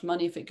make as much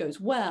money if it goes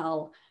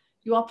well,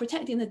 you are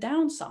protecting the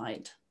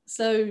downside.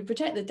 So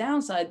protect the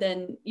downside,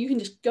 then you can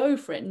just go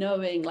for it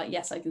knowing like,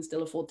 yes, I can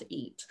still afford to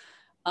eat.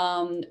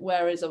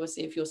 Whereas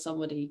obviously if you're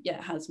somebody,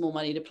 has more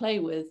money to play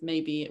with,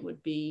 maybe it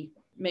would be,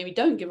 maybe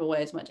don't give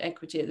away as much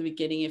equity at the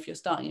beginning if you're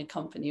starting a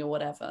company or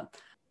whatever.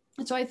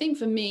 And so I think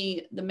for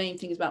me, the main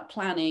thing is about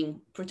planning,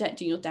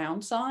 protecting your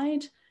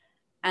downside,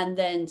 and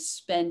then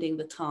spending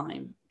the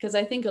time. Because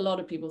I think a lot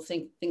of people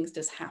think things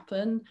just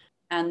happen,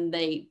 and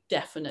they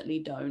definitely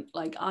don't.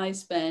 Like I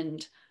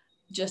spend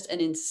just an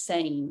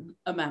insane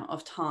amount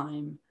of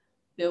time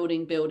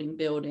building,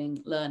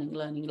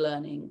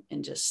 learning,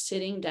 and just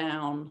sitting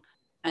down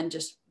and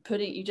just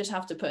you just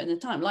have to put in the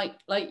time. Like,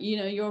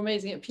 you're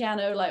amazing at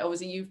piano. Like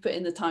obviously you've put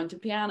in the time to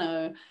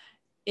piano.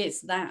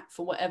 It's that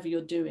for whatever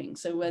you're doing.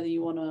 So whether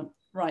you want to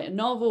write a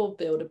novel,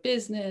 build a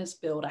business,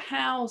 build a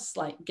house,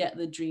 like get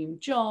the dream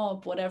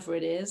job, whatever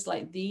it is,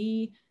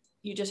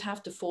 you just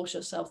have to force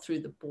yourself through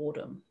the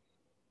boredom.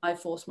 I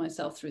force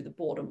myself through the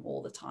boredom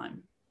all the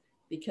time,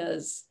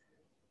 because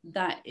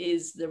that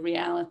is the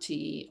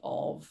reality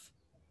of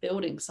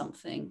building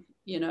something.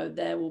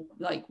 There will,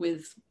 like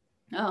with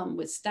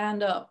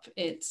stand-up,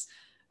 it's,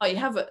 you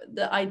have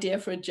the idea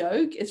for a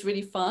joke, it's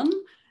really fun.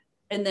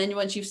 And then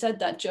once you've said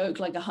that joke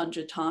like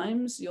 100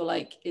 times, you're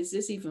like, is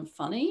this even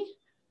funny?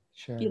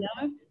 Sure.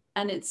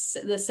 And it's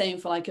the same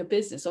for like a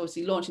business.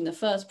 Obviously launching the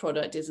first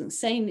product is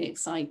insanely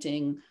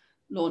exciting.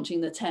 Launching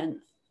the 10th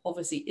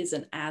obviously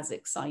isn't as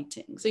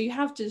exciting. So you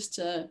have just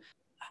to,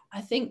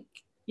 I think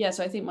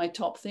my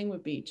top thing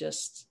would be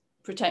just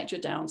protect your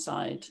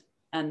downside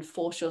and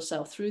force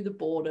yourself through the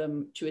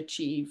boredom to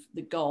achieve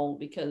the goal,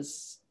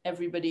 because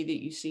everybody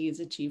that you see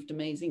has achieved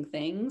amazing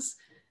things.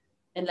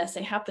 Unless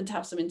they happen to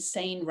have some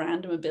insane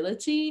random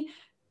ability,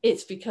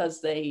 it's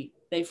because they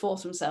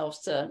force themselves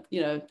to,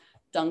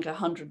 dunk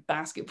 100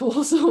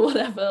 basketballs or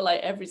whatever, like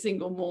every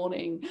single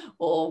morning,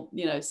 or,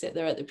 sit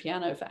there at the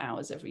piano for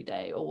hours every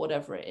day, or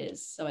whatever it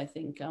is. So I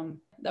think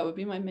that would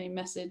be my main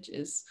message,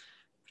 is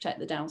protect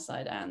the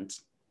downside and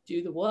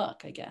do the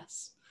work, I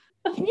guess.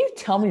 Can you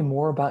tell me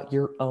more about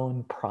your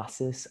own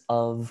process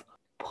of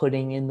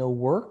putting in the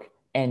work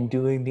and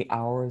doing the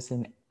hours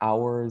and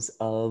hours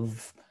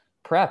of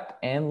prep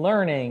and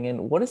learning,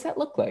 and what does that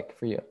look like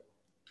for you?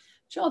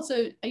 Sure.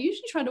 So I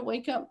usually try to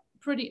wake up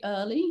pretty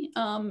early,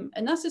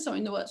 and that's just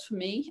something that works for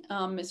me.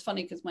 It's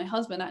funny because my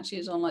husband actually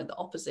is on like the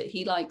opposite.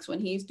 He likes, when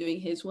he's doing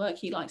his work,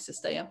 he likes to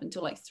stay up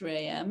until like 3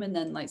 a.m. and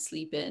then like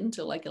sleep in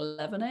till like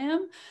 11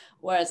 a.m.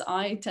 Whereas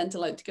I tend to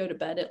like to go to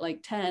bed at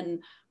like 10,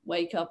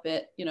 wake up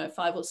at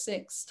 5 or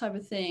 6 type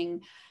of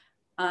thing.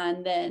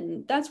 And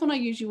then that's when I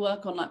usually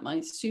work on like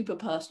my super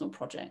personal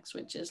projects,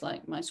 which is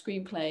like my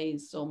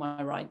screenplays or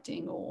my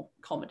writing or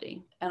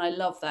comedy. And I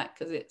love that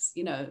because it's,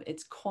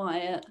 it's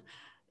quiet,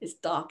 it's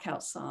dark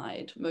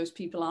outside, most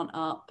people aren't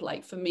up.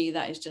 Like for me,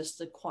 that is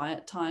just a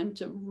quiet time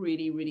to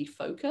really, really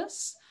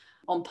focus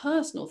on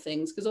personal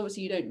things, because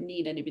obviously you don't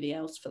need anybody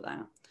else for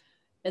that.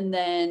 And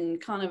then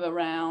kind of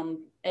around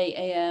 8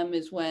 a.m.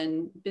 is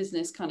when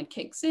business kind of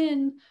kicks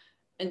in.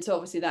 And so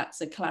obviously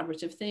that's a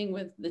collaborative thing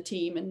with the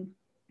team and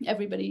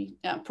everybody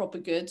proper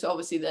good. So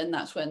obviously then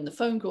that's when the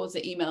phone calls,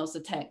 the emails, the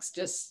texts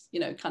just,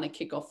 kind of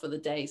kick off for the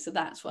day. So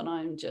that's when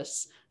I'm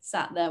just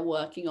sat there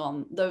working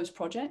on those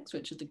projects,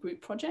 which are the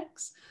group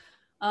projects.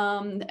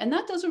 And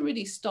that doesn't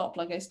really stop.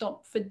 Like I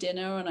stop for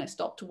dinner and I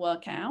stop to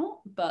work out,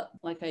 but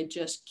like I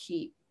just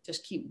keep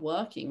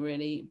working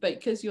really. But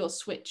because you're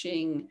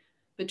switching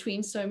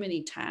between so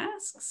many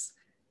tasks,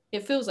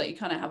 it feels like you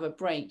kind of have a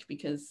break,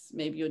 because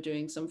maybe you're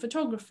doing some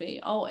photography.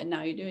 Oh, and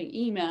now you're doing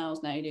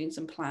emails, now you're doing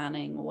some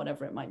planning or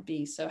whatever it might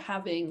be. So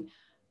having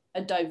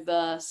a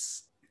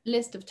diverse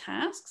list of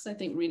tasks, I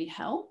think really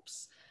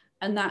helps.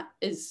 And that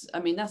is,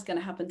 that's going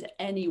to happen to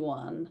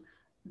anyone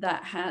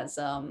that has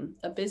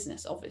a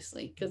business,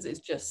 obviously, because it's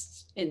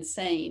just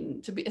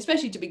insane to be,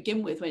 especially to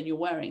begin with, when you're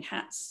wearing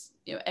hats,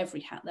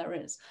 every hat there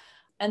is.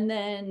 And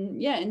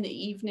then, in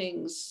the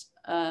evenings,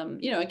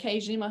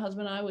 occasionally my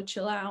husband and I would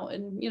chill out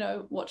and,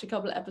 watch a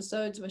couple of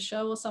episodes of a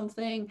show or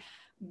something.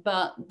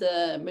 But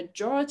the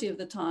majority of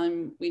the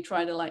time we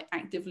try to like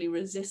actively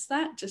resist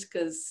that, just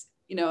because,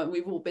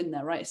 we've all been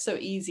there, right? It's so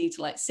easy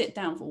to like sit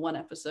down for one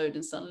episode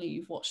and suddenly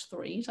you've watched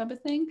 3 type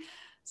of thing.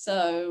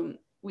 So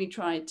we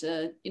try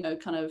to,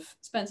 kind of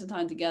spend some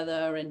time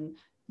together and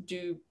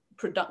do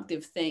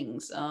productive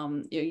things,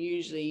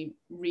 usually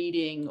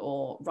reading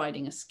or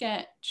writing a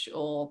sketch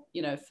or,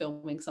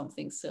 filming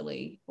something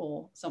silly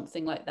or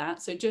something like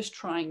that. So just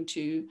trying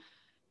to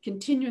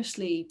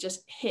continuously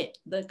just hit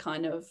the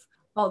kind of,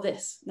 oh,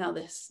 this, now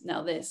this,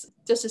 now this,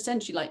 just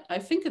essentially like, I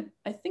think of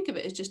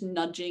it as just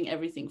nudging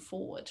everything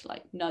forward,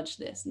 like nudge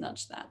this,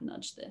 nudge that,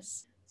 nudge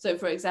this. So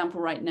for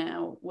example, right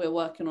now we're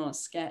working on a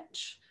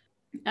sketch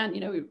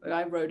And,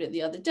 I wrote it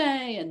the other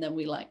day, and then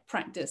we like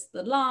practiced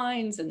the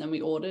lines, and then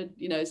we ordered,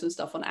 some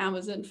stuff on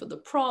Amazon for the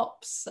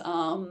props,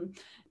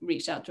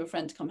 reached out to a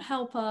friend to come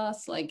help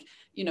us, like,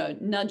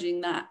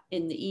 nudging that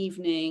in the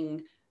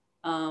evening,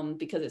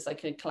 because it's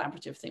like a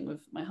collaborative thing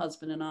with my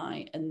husband and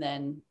I, and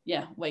then,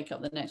 wake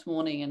up the next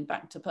morning and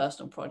back to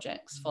personal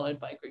projects, followed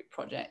by group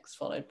projects,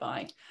 followed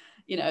by,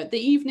 the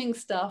evening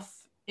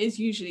stuff is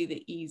usually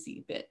the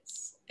easy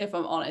bits, if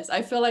I'm honest.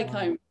 I feel like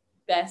I'm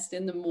best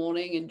in the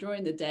morning, and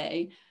during the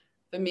day,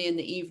 for me in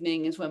the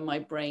evening is when my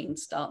brain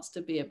starts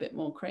to be a bit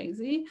more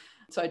crazy.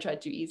 So I try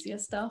to do easier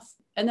stuff.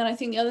 And then I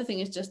think the other thing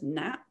is just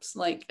naps.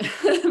 Like,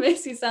 it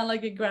makes me sound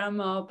like a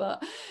grandma,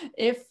 but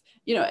if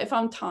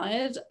I'm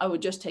tired, I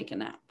would just take a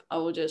nap. I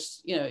will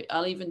just,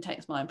 I'll even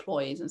text my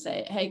employees and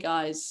say, hey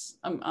guys,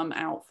 I'm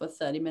out for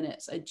 30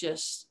 minutes.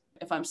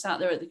 If I'm sat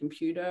there at the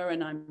computer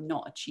and I'm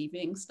not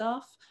achieving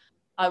stuff,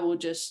 I will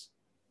just,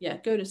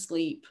 go to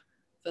sleep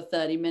for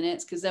 30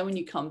 minutes. Because then when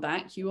you come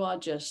back, you are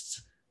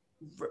just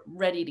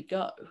ready to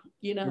go,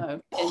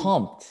 You're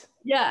pumped.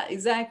 Yeah,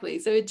 exactly.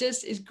 So it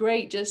just is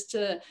great just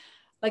to,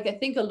 like, I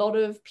think a lot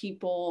of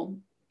people,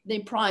 they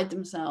pride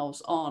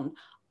themselves on,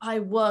 I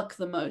work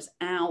the most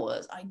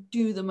hours, I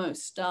do the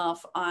most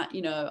stuff,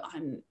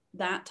 I'm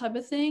that type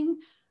of thing.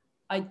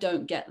 I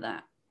don't get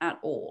that at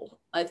all.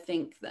 I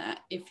think that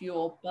if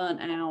you're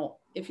burnt out,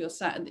 if you're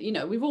sat,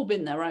 we've all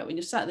been there, right? When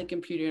you're sat at the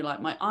computer, you're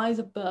like, my eyes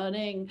are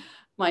burning,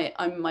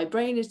 my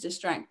brain is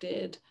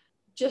distracted,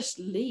 just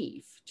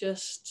leave,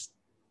 just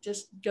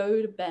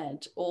go to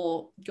bed,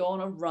 or go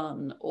on a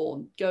run,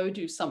 or go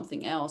do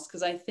something else.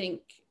 Because I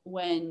think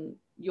when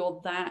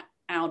you're that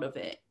out of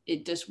it,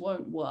 it just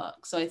won't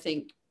work. So I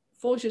think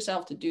force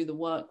yourself to do the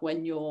work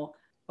when you're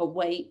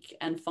awake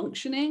and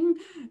functioning,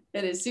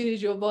 and as soon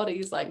as your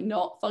body's like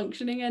not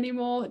functioning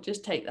anymore,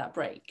 just take that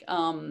break,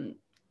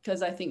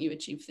 because I think you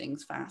achieve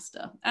things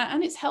faster,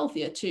 and it's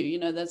healthier too.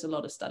 There's a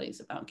lot of studies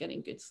about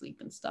getting good sleep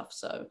and stuff.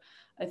 So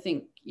I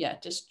think,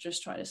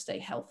 just try to stay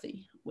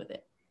healthy with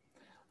it.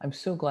 I'm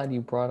so glad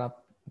you brought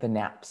up the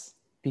naps,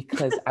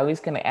 because I was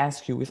going to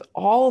ask you, with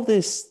all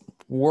this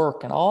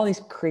work and all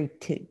these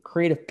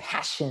creative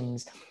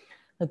passions,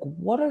 like,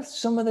 what are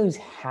some of those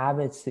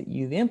habits that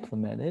you've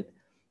implemented,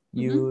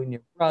 you and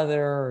your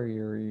brother, or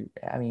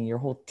your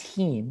whole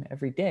team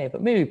every day,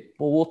 but maybe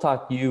we'll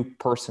talk you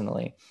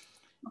personally,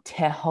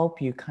 to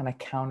help you kind of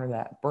counter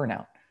that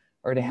burnout,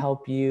 or to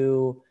help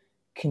you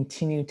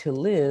continue to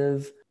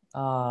live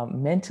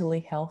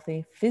mentally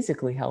healthy,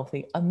 physically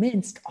healthy,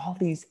 amidst all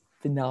these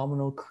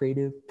phenomenal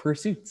creative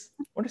pursuits?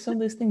 What are some of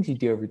those things you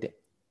do every day?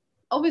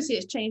 Obviously,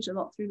 it's changed a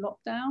lot through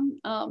lockdown.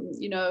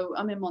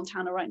 I'm in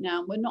Montana right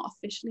now. We're not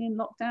officially in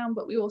lockdown,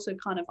 but we also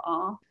kind of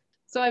are.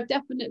 So I've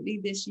definitely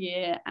this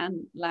year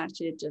and last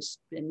year just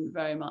been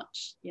very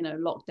much,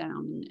 locked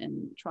down,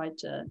 and tried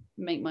to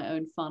make my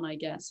own fun, I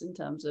guess, in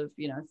terms of,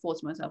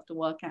 forcing myself to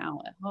work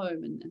out at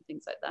home and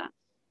things like that.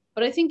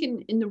 But I think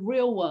in the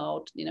real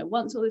world,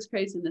 once all this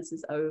craziness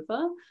is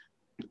over,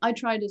 I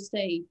try to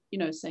stay,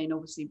 sane,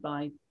 obviously,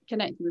 by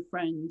connecting with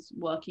friends,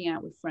 working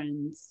out with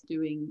friends,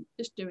 doing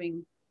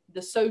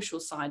the social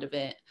side of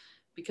it,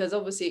 because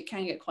obviously it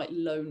can get quite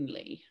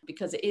lonely,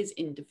 because it is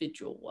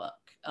individual work,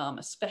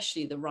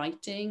 especially the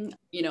writing.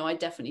 I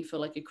definitely feel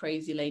like a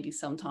crazy lady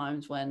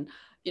sometimes when,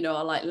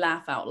 I like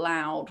laugh out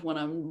loud when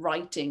I'm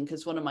writing,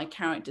 because one of my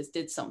characters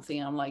did something,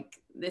 and I'm like,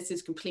 this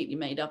is completely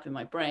made up in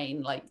my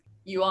brain. Like,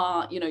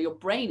 your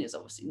brain is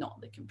obviously not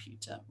the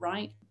computer,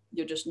 right?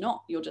 You're just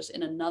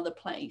in another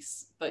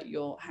place, but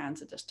your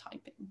hands are just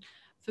typing.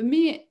 For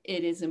me,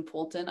 it is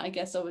important. I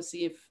guess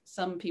obviously if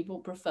some people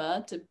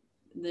prefer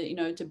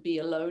to be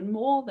alone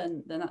more,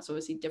 then that's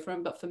obviously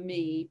different. But for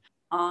me,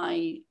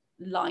 I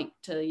like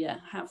to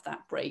have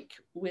that break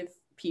with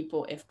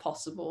people if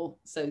possible.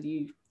 So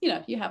you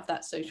have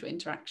that social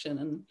interaction,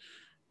 and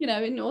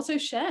and also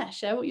share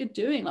what you're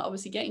doing. Like,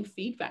 obviously getting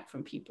feedback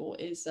from people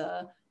is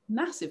a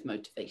massive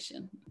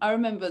motivation. I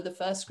remember the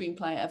first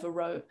screenplay I ever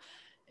wrote.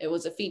 It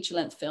was a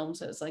feature-length film,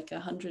 so it was like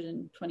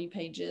 120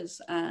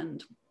 pages,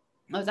 and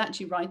I was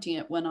actually writing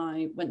it when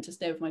I went to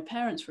stay with my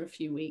parents for a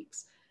few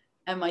weeks.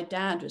 And my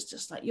dad was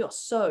just like, you're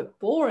so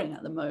boring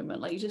at the moment.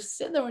 Like, you just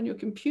sit there on your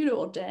computer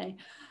all day.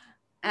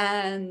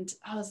 And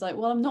I was like,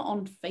 well, I'm not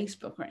on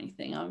Facebook or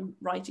anything. I'm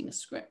writing a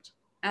script.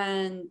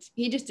 And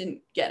he just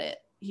didn't get it.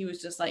 He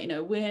was just like,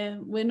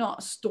 we're not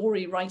a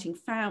story writing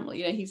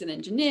family. He's an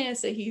engineer.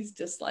 So he's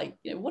just like,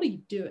 what are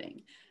you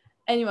doing?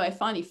 Anyway, I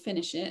finally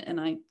finish it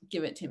and I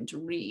give it to him to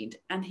read,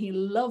 and he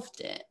loved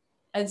it.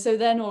 And so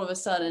then all of a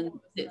sudden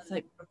it's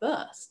like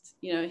reversed,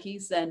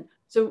 he's then,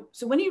 so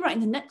when are you writing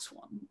the next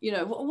one?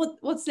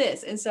 What's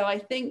this? And so I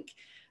think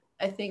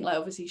like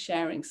obviously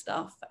sharing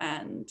stuff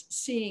and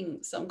seeing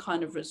some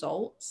kind of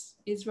results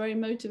is very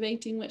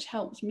motivating, which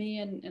helps me,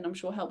 and I'm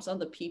sure helps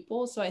other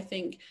people. So I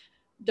think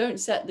don't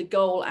set the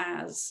goal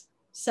as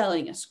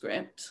selling a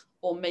script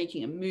or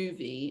making a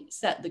movie,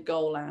 set the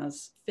goal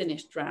as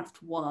finished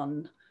draft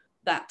 1,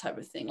 that type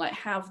of thing. Like,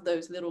 have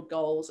those little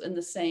goals. And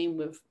the same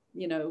with,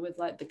 with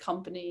like the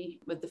company,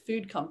 with the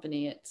food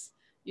company, it's,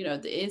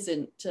 it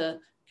isn't to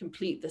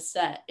complete the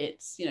set.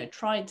 It's,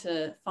 try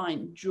to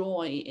find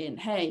joy in,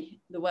 hey,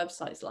 the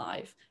website's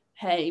live.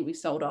 Hey, we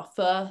sold our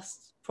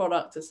first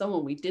product to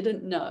someone we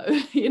didn't know,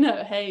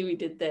 hey, we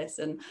did this.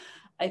 And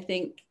I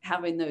think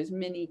having those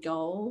mini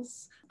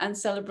goals and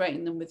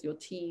celebrating them with your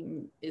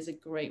team is a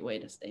great way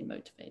to stay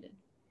motivated.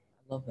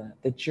 I love that.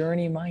 The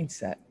journey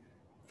mindset,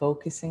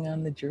 focusing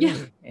on the journey.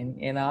 Yeah.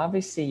 And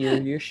obviously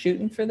you're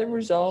shooting for the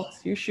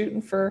results. You're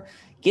shooting for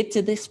get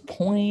to this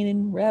point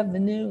in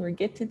revenue or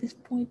get to this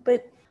point.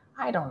 But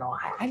I don't know.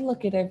 I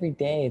look at every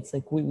day. It's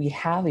like we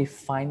have a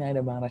finite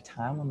amount of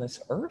time on this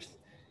earth.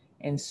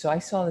 And so I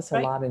saw this a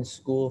lot in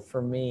school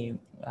for me,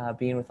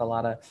 being with a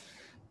lot of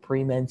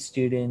pre-med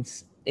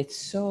students. It's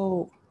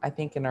so, I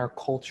think in our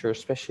culture,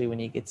 especially when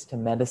it gets to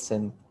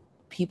medicine,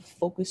 people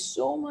focus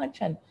so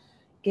much on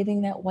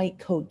getting that white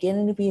coat,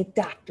 getting to be a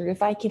doctor.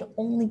 If I can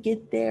only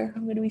get there,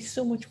 I'm going to be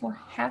so much more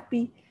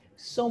happy,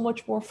 so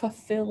much more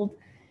fulfilled.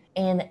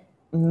 And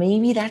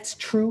maybe that's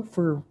true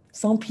for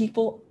some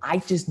people. I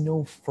just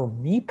know for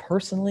me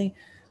personally,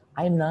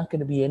 I'm not going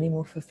to be any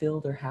more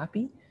fulfilled or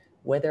happy,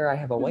 whether I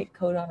have a white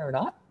coat on or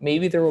not.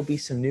 Maybe there will be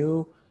some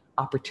new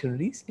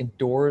opportunities and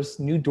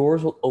new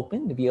doors will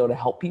open to be able to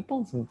help people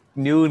in some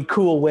new and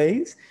cool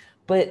ways.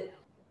 But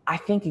I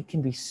think it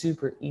can be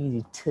super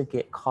easy to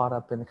get caught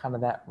up in kind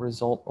of that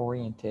result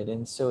oriented.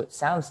 And so it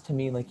sounds to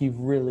me like you've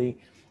really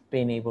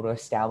been able to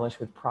establish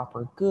with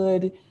Proper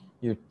Good,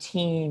 your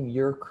team,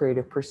 your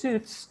creative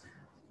pursuits,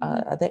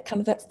 that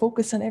kind of that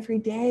focus on every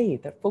day,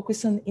 that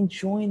focus on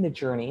enjoying the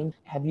journey.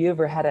 Have you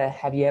ever had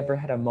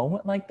a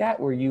moment like that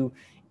where you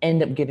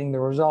end up getting the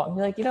result and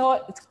you're like, you know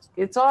what,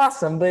 it's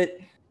awesome, but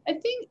I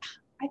think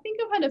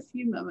I've had a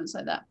few moments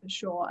like that for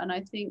sure. And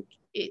I think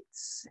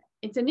it's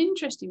an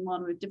interesting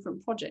one with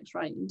different projects,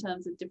 right? In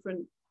terms of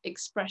different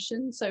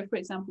expressions. So for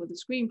example, with the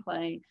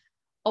screenplay,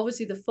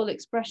 obviously the full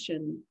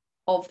expression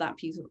of that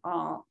piece of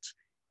art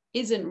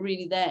isn't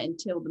really there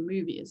until the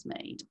movie is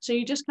made. So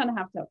you just kind of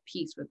have to have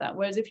peace with that.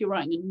 Whereas if you're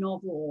writing a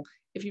novel,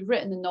 if you've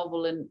written the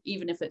novel, and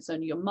even if it's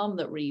only your mum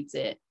that reads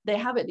it, they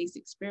have at least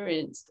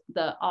experienced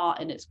the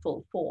art in its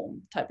full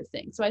form type of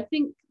thing. So I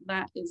think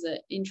that is an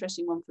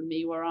interesting one for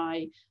me, where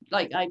I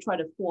try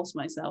to force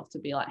myself to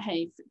be like,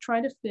 hey, try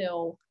to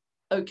feel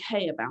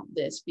okay about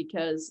this,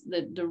 because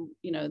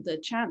the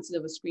chances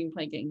of a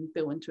screenplay getting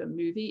built into a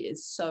movie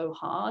is so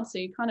hard. So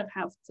you kind of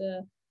have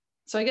to.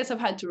 So I guess I've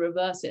had to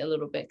reverse it a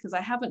little bit, because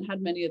I haven't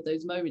had many of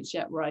those moments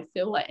yet where I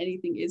feel like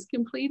anything is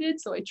completed.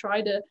 So I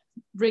try to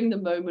bring the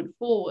moment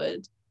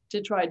forward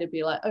to try to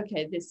be like,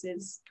 okay, this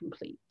is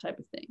complete type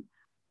of thing.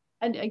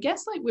 And I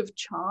guess like with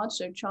Charged,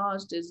 so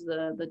Charged is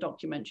the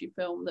documentary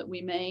film that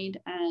we made.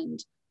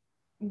 And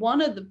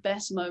one of the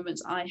best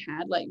moments I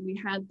had, like we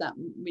had that,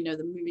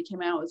 the movie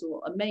came out, it was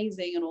all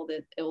amazing and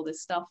all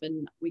this stuff.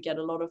 And we get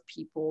a lot of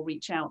people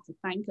reach out to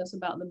thank us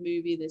about the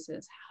movie. This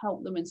has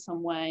helped them in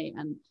some way.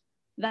 And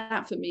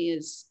that for me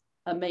is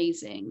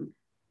amazing.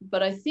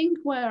 But I think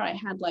where I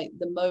had like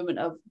the moment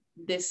of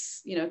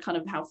this, kind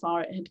of how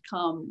far it had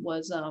come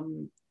was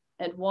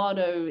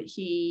Eduardo,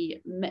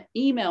 he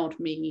emailed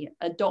me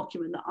a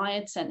document that I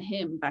had sent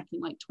him back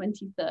in like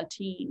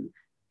 2013,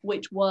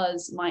 which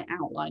was my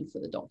outline for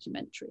the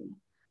documentary.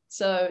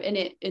 So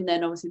and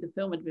then obviously the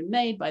film had been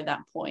made by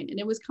that point. And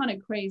it was kind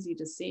of crazy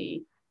to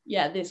see,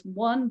 this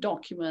one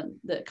document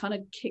that kind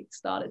of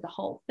kickstarted the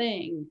whole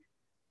thing.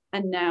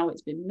 And now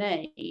it's been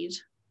made.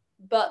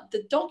 But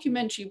the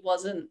documentary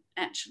wasn't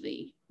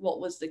actually what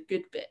was the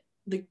good bit.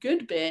 The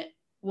good bit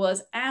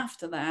was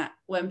after that,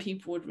 when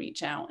people would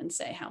reach out and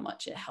say how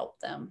much it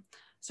helped them.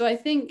 So I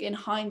think in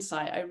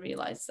hindsight, I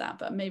realized that,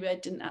 but maybe I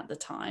didn't at the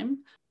time.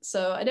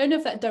 So I don't know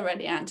if that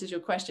directly answers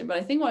your question, but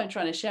I think what I'm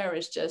trying to share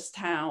is just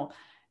how,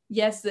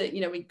 yes, that,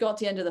 we got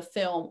to the end of the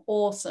film,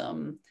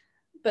 awesome.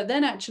 But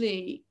then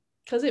actually,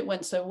 because it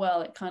went so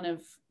well, it kind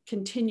of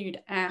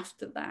continued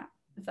after that,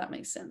 if that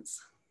makes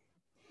sense.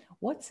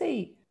 What's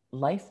a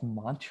life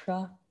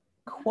mantra,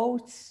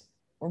 quotes,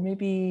 or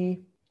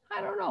maybe, I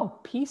don't know,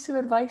 piece of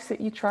advice that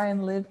you try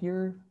and live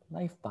your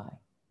life by?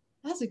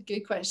 That's a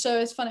good question. So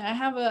it's funny.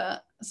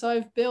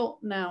 I've built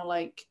now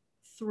like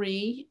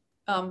 3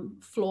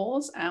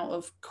 floors out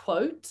of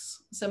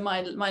quotes. So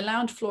my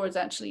lounge floor is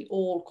actually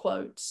all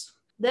quotes.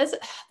 There's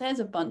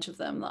a bunch of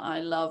them that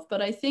I love,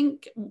 but I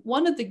think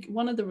one of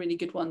the really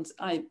good ones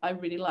I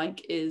really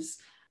like is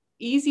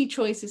easy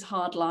choices,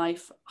 hard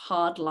life,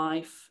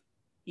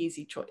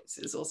 easy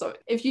choices. Also,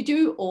 if you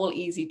do all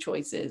easy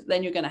choices,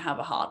 then you're going to have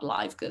a hard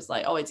life, because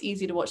like, it's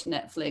easy to watch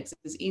Netflix,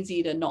 it's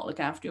easy to not look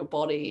after your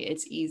body,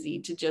 it's easy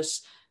to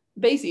just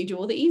basically do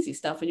all the easy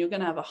stuff, and you're going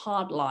to have a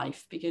hard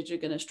life because you're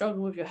going to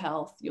struggle with your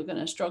health, you're going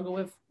to struggle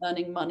with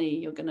earning money,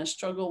 you're going to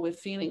struggle with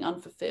feeling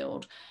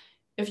unfulfilled.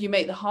 If you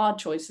make the hard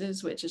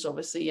choices, which is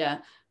obviously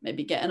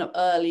maybe getting up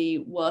early,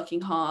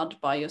 working hard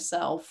by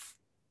yourself,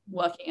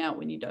 working out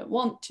when you don't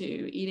want to,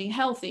 eating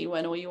healthy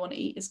when all you want to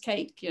eat is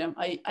cake.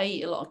 I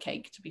eat a lot of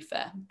cake, to be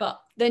fair, but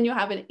then you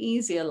have an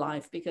easier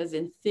life, because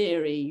in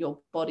theory your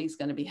body's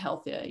going to be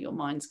healthier, your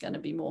mind's going to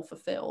be more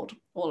fulfilled,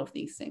 all of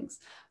these things.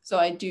 So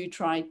I do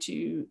try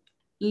to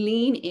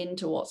lean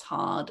into what's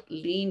hard,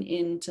 lean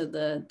into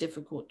the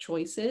difficult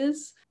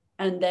choices,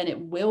 and then it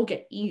will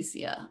get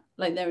easier.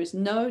 Like, there is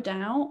no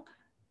doubt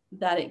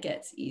that it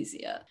gets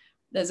easier.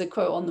 There's a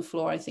quote on the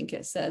floor, I think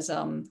it says,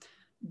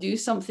 do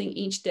something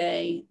each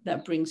day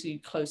that brings you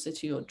closer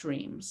to your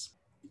dreams.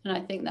 And I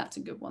think that's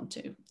a good one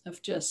too,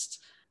 of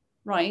just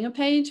writing a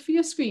page for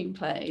your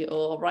screenplay,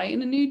 or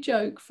writing a new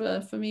joke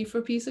for me for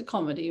a piece of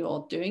comedy,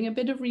 or doing a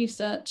bit of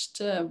research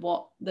to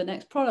what the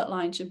next product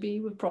line should be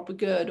with Proper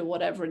Good, or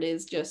whatever it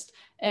is. Just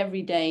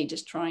every day,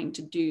 just trying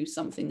to do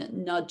something that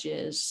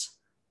nudges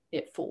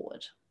it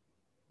forward.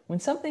 When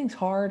something's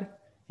hard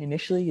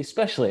initially,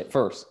 especially at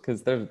first,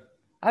 because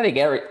I think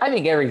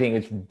everything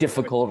is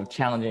difficult or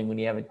challenging when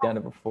you haven't done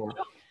it before.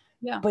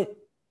 Yeah. But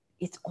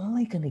it's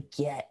only going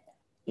to get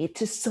it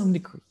to some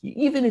degree,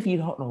 even if you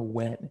don't know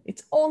when,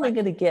 it's only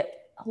going to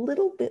get a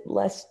little bit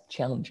less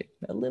challenging,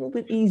 a little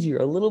bit easier,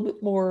 a little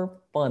bit more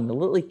fun, a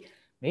little, like,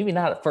 maybe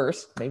not at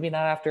first, maybe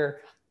not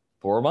after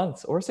 4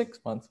 months or 6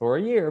 months or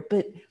a year,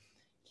 but you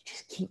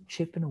just keep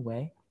chipping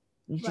away.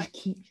 You just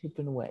keep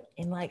chipping away,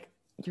 and like,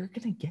 you're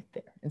going to get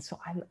there. And so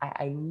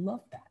I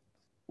love that.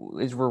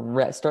 As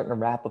we're starting to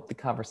wrap up the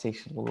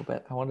conversation a little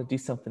bit, I want to do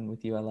something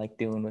with you I like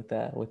doing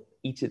with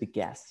each of the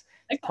guests.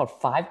 It's called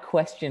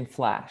 5-question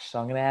flash. So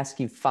I'm going to ask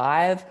you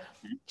 5,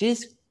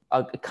 just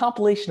a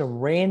compilation of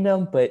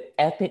random but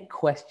epic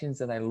questions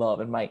that I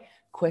love in my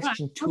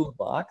question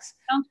toolbox.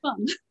 Sounds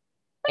fun.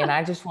 And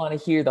I just want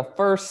to hear the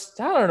first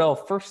kind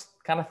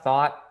of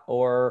thought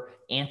or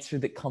answer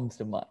that comes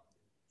to mind.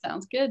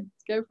 Sounds good.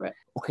 Let's go for it.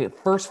 Okay,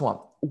 first one.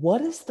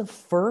 What is the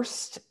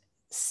first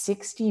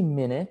 60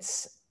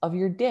 minutes of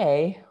your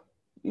day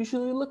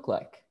usually look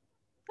like?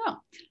 Oh,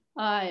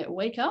 I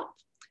wake up,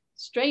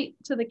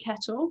 straight to the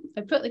kettle.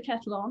 I put the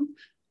kettle on.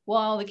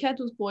 While the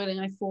kettle's boiling,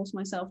 I force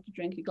myself to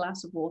drink a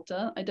glass of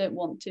water. I don't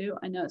want to.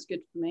 I know it's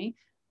good for me.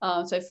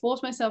 So I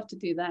force myself to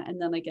do that,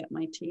 and then I get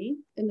my tea,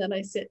 and then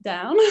I sit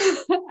down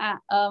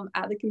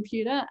at the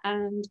computer,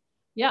 and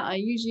yeah, I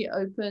usually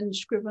open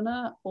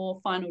Scrivener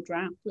or Final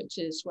Draft, which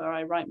is where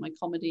I write my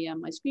comedy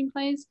and my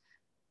screenplays.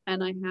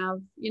 And I have,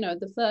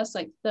 the first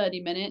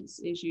 30 minutes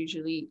is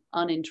usually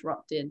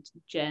uninterrupted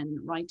Jen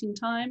writing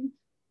time.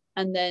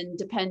 And then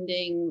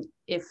depending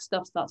if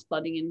stuff starts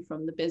flooding in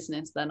from the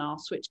business, then I'll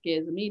switch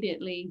gears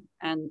immediately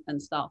and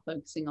start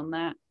focusing on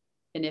that.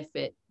 And if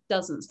it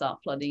doesn't start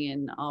flooding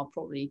in, I'll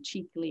probably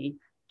cheekily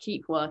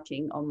keep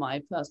working on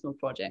my personal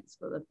projects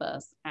for the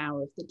first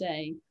hour of the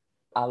day.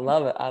 I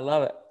love it. I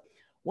love it.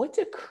 What's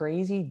a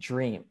crazy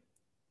dream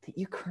that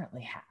you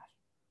currently have?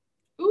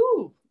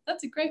 Ooh,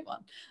 that's a great one.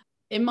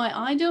 In my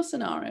ideal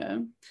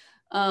scenario,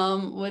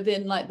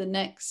 within the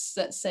next,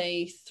 let's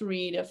say,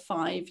 3 to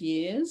 5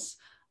 years,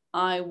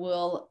 I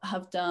will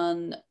have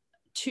done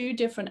 2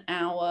 different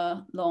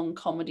hour-long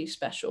comedy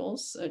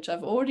specials, which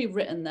I've already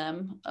written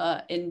them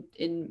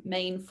in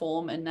main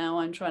form, and now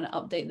I'm trying to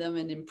update them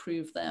and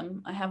improve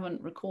them. I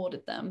haven't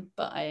recorded them,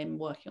 but I am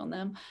working on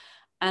them.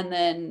 And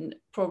then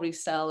probably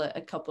sell a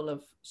couple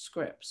of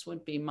scripts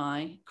would be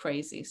my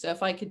crazy. So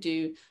if I could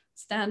do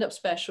stand-up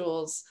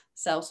specials,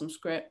 sell some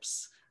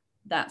scripts,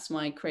 that's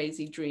my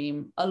crazy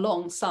dream,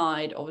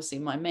 alongside obviously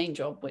my main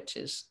job, which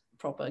is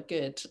Proper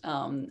Good,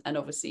 and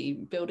obviously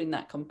building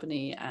that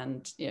company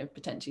and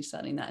potentially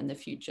selling that in the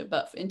future.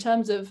 But in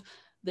terms of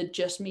the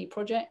Just Me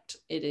project,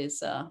 it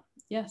is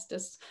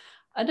just,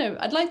 I don't know,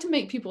 I'd like to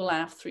make people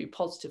laugh through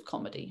positive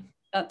comedy.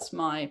 That's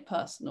my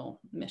personal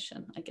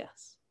mission, I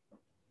guess.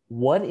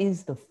 What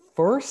is the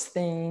first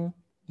thing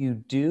you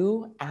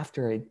do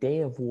after a day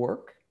of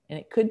work? And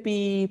it could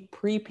be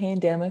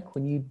pre-pandemic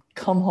when you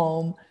come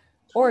home,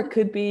 or it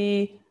could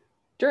be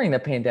during the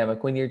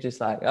pandemic when you're just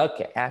like,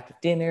 okay, after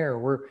dinner,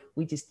 or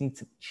we just need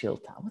some chill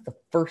time. What's the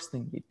first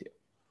thing you do?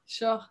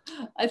 Sure.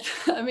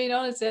 I mean,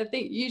 honestly, I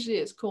think usually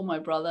it's call my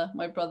brother.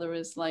 My brother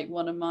is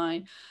one of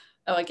my,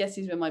 I guess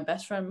he's been my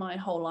best friend my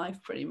whole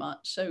life pretty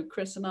much. So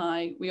Chris and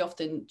I, we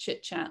often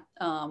chit chat.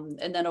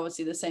 And then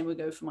obviously the same would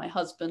go for my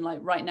husband.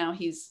 Right now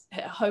he's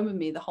at home with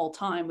me the whole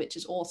time, which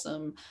is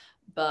awesome.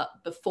 But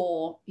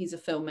before, he's a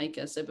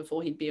filmmaker, so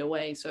before he'd be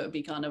away, so it'd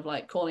be kind of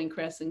calling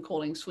Chris and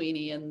calling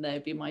Sweeney, and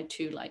they'd be my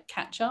 2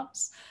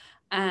 catch-ups.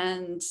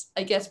 And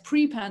I guess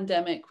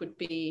pre-pandemic would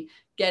be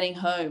getting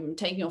home,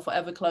 taking off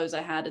whatever clothes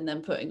I had, and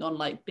then putting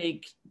on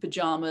big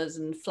pajamas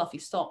and fluffy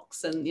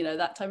socks and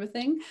that type of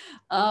thing.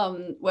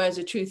 Whereas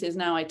the truth is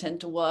now I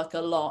tend to work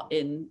a lot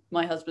in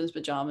my husband's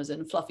pajamas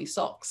and fluffy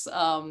socks.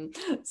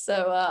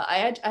 So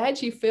I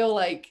actually feel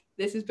like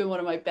this has been one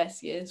of my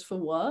best years for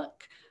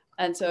work.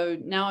 And so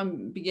now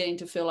I'm beginning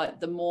to feel like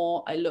the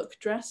more I look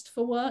dressed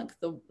for work,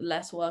 the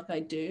less work I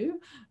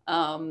do.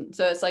 So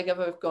it's if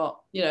I've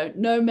got,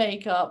 no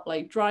makeup,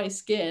 dry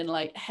skin,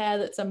 hair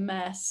that's a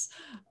mess,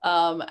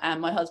 and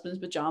my husband's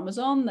pajamas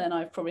on, then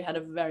I've probably had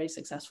a very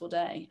successful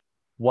day.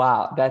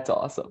 Wow, that's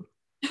awesome.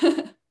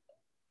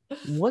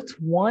 What's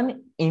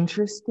one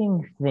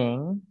interesting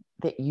thing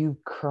that you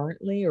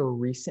currently or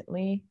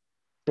recently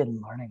been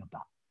learning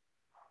about?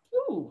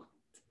 Ooh,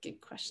 that's a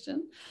good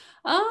question.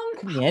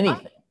 Could be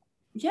anything.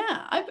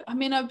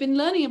 I've been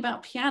learning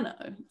about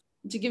piano.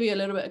 to give you a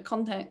little bit of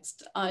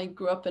context, I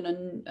grew up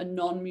in a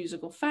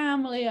non-musical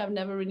family. I've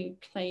never really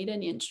played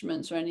any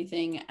instruments or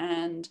anything.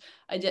 And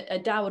I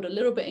dabbled a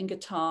little bit in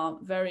guitar,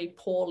 very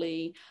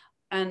poorly.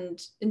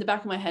 And in the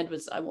back of my head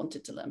was I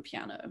wanted to learn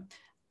piano.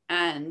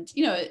 And,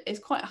 you know, it's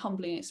quite a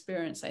humbling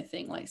experience, I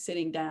think, like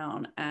sitting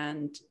down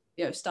and,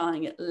 you know,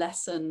 starting at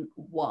lesson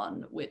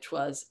 1, which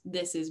was,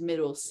 this is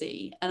middle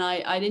C. And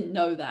I didn't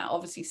know that.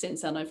 Obviously,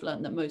 since then, I've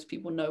learned that most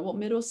people know what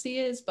middle C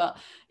is. But,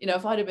 you know,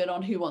 if I'd have been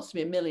on Who Wants to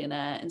Be a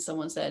Millionaire and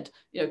someone said,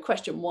 you know,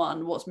 question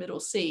 1, what's middle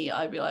C?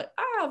 I'd be like,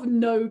 I have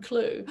no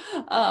clue.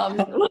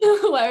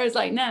 Whereas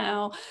like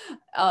now,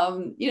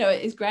 you know,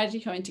 it's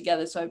gradually coming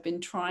together. So I've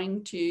been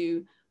trying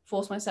to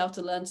force myself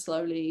to learn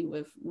slowly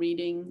with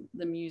reading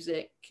the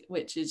music,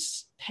 which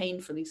is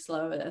painfully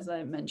slow, as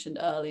I mentioned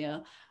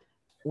earlier.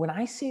 When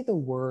I say the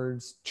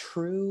words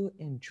true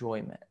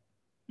enjoyment,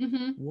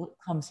 what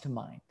comes to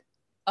mind?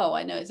 Oh,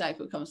 I know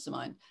exactly what comes to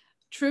mind.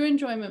 True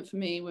enjoyment for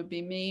me would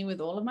be me with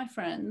all of my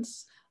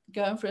friends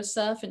going for a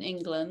surf in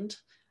England,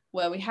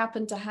 where we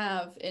happen to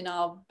have in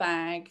our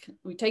bag,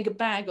 we take a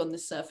bag on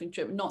this surfing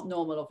trip, not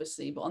normal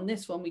obviously, but on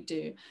this one we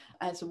do,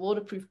 as a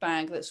waterproof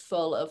bag that's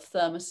full of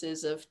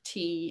thermoses of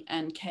tea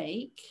and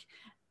cake.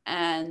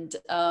 And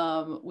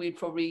we'd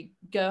probably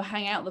go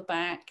hang out the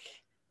back,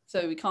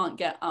 so we can't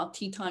get our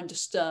tea time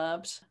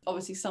disturbed.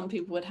 Obviously, some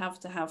people would have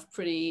to have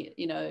pretty,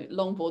 you know,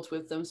 longboards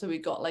with them. So we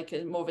got like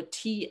more of a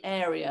tea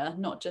area,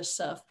 not just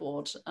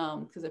surfboard,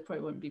 because they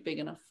probably wouldn't be big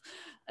enough.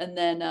 And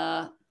then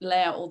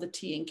lay out all the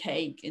tea and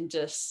cake and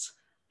just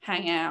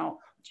hang out,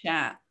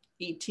 chat,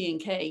 eat tea and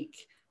cake,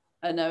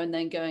 and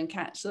then go and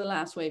catch the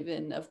last wave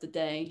in of the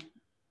day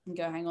and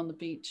go hang on the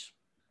beach.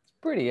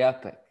 Pretty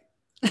epic.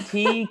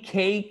 Tea,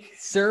 cake,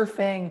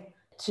 surfing.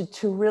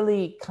 To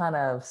really kind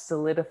of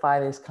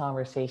solidify this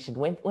conversation,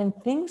 when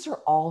things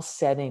are all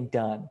said and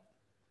done,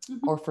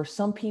 or for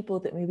some people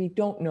that maybe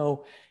don't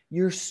know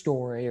your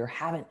story or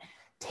haven't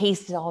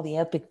tasted all the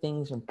epic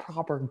things and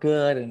proper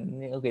good,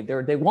 and okay,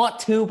 they want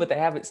to, but they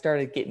haven't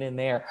started getting in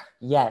there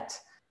yet.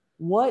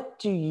 What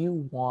do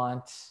you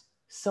want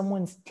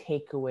someone's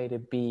takeaway to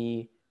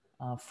be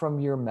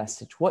from your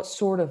message? What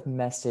sort of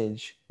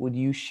message would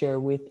you share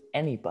with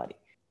anybody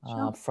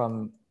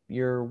from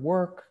your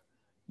work,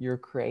 your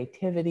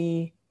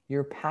creativity,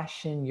 your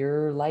passion,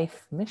 your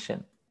life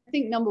mission? I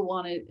think number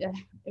one, it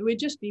would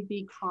just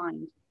be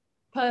kind.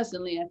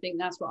 Personally, I think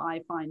that's what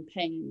I find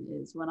pain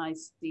is when I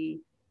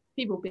see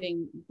people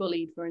being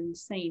bullied for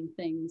insane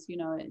things. You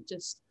know, it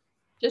just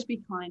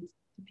be kind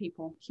to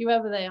people,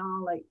 whoever they are.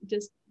 Like,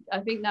 just,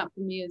 I think that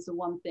for me is the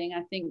one thing.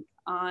 I think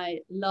I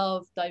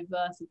love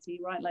diversity,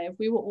 right? Like, if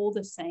we were all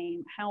the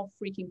same, how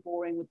freaking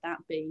boring would that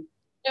be?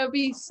 It would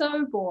be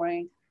so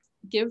boring.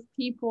 Give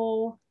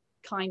people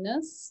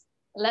kindness,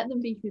 let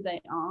them be who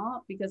they are,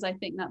 because I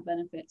think that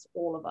benefits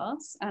all of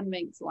us and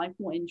makes life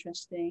more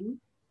interesting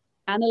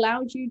and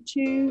allows you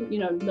to, you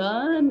know,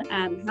 learn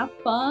and have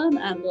fun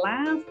and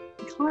laugh.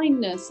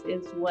 Kindness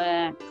is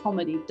where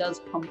comedy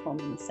does come from,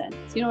 in a sense.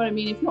 You know what I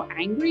mean? If you're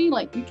angry,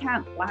 like, you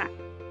can't laugh.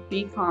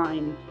 Be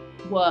kind,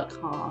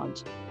 work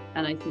hard,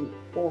 and I think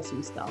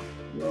awesome stuff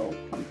will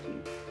come to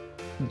you.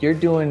 You're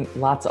doing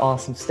lots of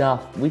awesome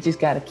stuff. We just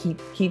got to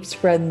keep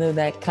spreading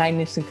that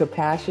kindness and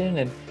compassion,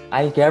 and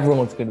I think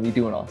everyone's going to be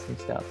doing awesome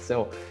stuff.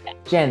 So,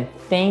 Jen,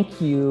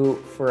 thank you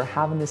for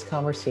having this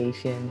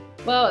conversation.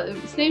 Well,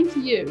 same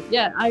to you.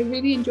 Yeah, I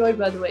really enjoyed,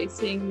 by the way,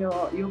 seeing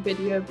your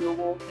video of your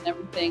walk and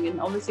everything.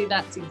 And obviously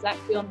that's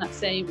exactly on that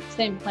same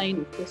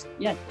plane. It's just,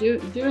 yeah,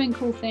 doing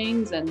cool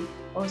things and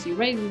obviously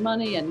raising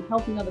money and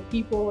helping other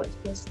people. It's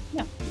just,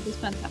 yeah, it was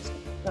fantastic.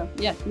 So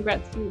yeah,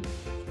 congrats to you.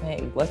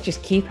 Hey, let's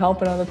just keep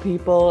helping other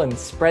people and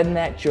spreading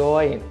that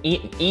joy and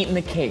eating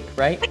the cake,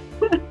 right?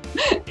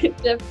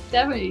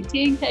 Definitely.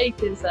 Tea and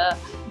cake is,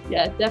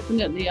 yeah,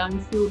 definitely. I'm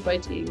fueled by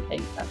tea and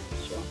cake, that's for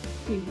sure.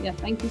 Yeah,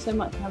 thank you so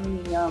much for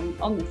having me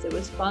on this. It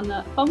was fun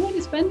way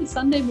to spend a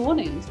Sunday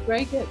morning. It was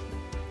very good.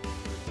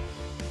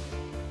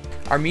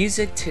 Our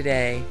music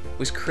today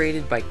was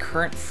created by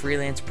current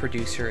freelance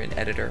producer and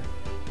editor,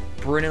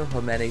 Bruno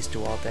Jimenez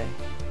Dualde.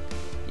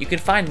 You can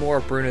find more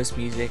of Bruno's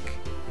music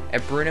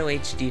at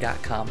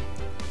brunohd.com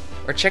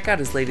or check out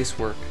his latest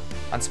work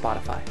on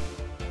Spotify.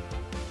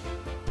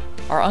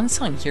 Our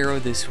unsung hero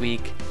this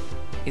week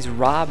is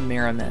Rob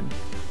Merriman.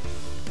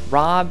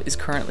 Rob is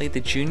currently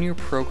the Junior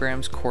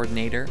Programs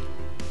Coordinator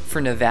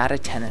for Nevada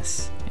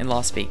Tennis in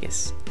Las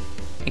Vegas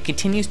and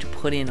continues to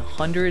put in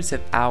hundreds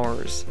of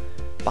hours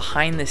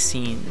behind the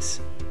scenes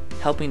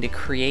helping to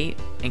create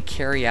and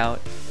carry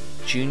out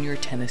junior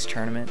tennis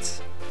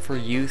tournaments for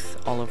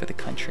youth all over the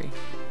country.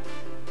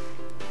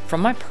 From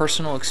my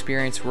personal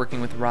experience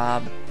working with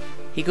Rob,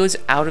 he goes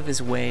out of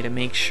his way to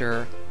make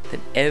sure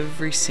that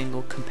every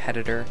single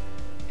competitor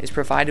is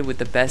provided with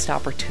the best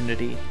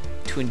opportunity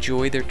to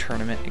enjoy their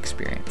tournament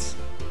experience,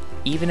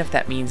 even if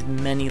that means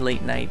many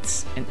late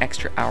nights and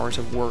extra hours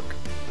of work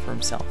for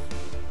himself.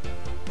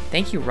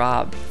 Thank you,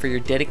 Rob, for your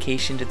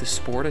dedication to the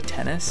sport of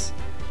tennis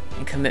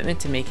and commitment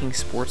to making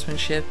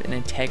sportsmanship and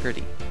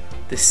integrity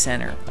the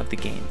center of the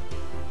game.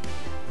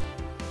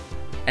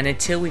 And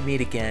until we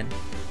meet again,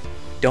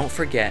 don't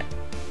forget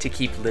to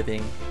keep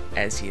living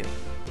as you.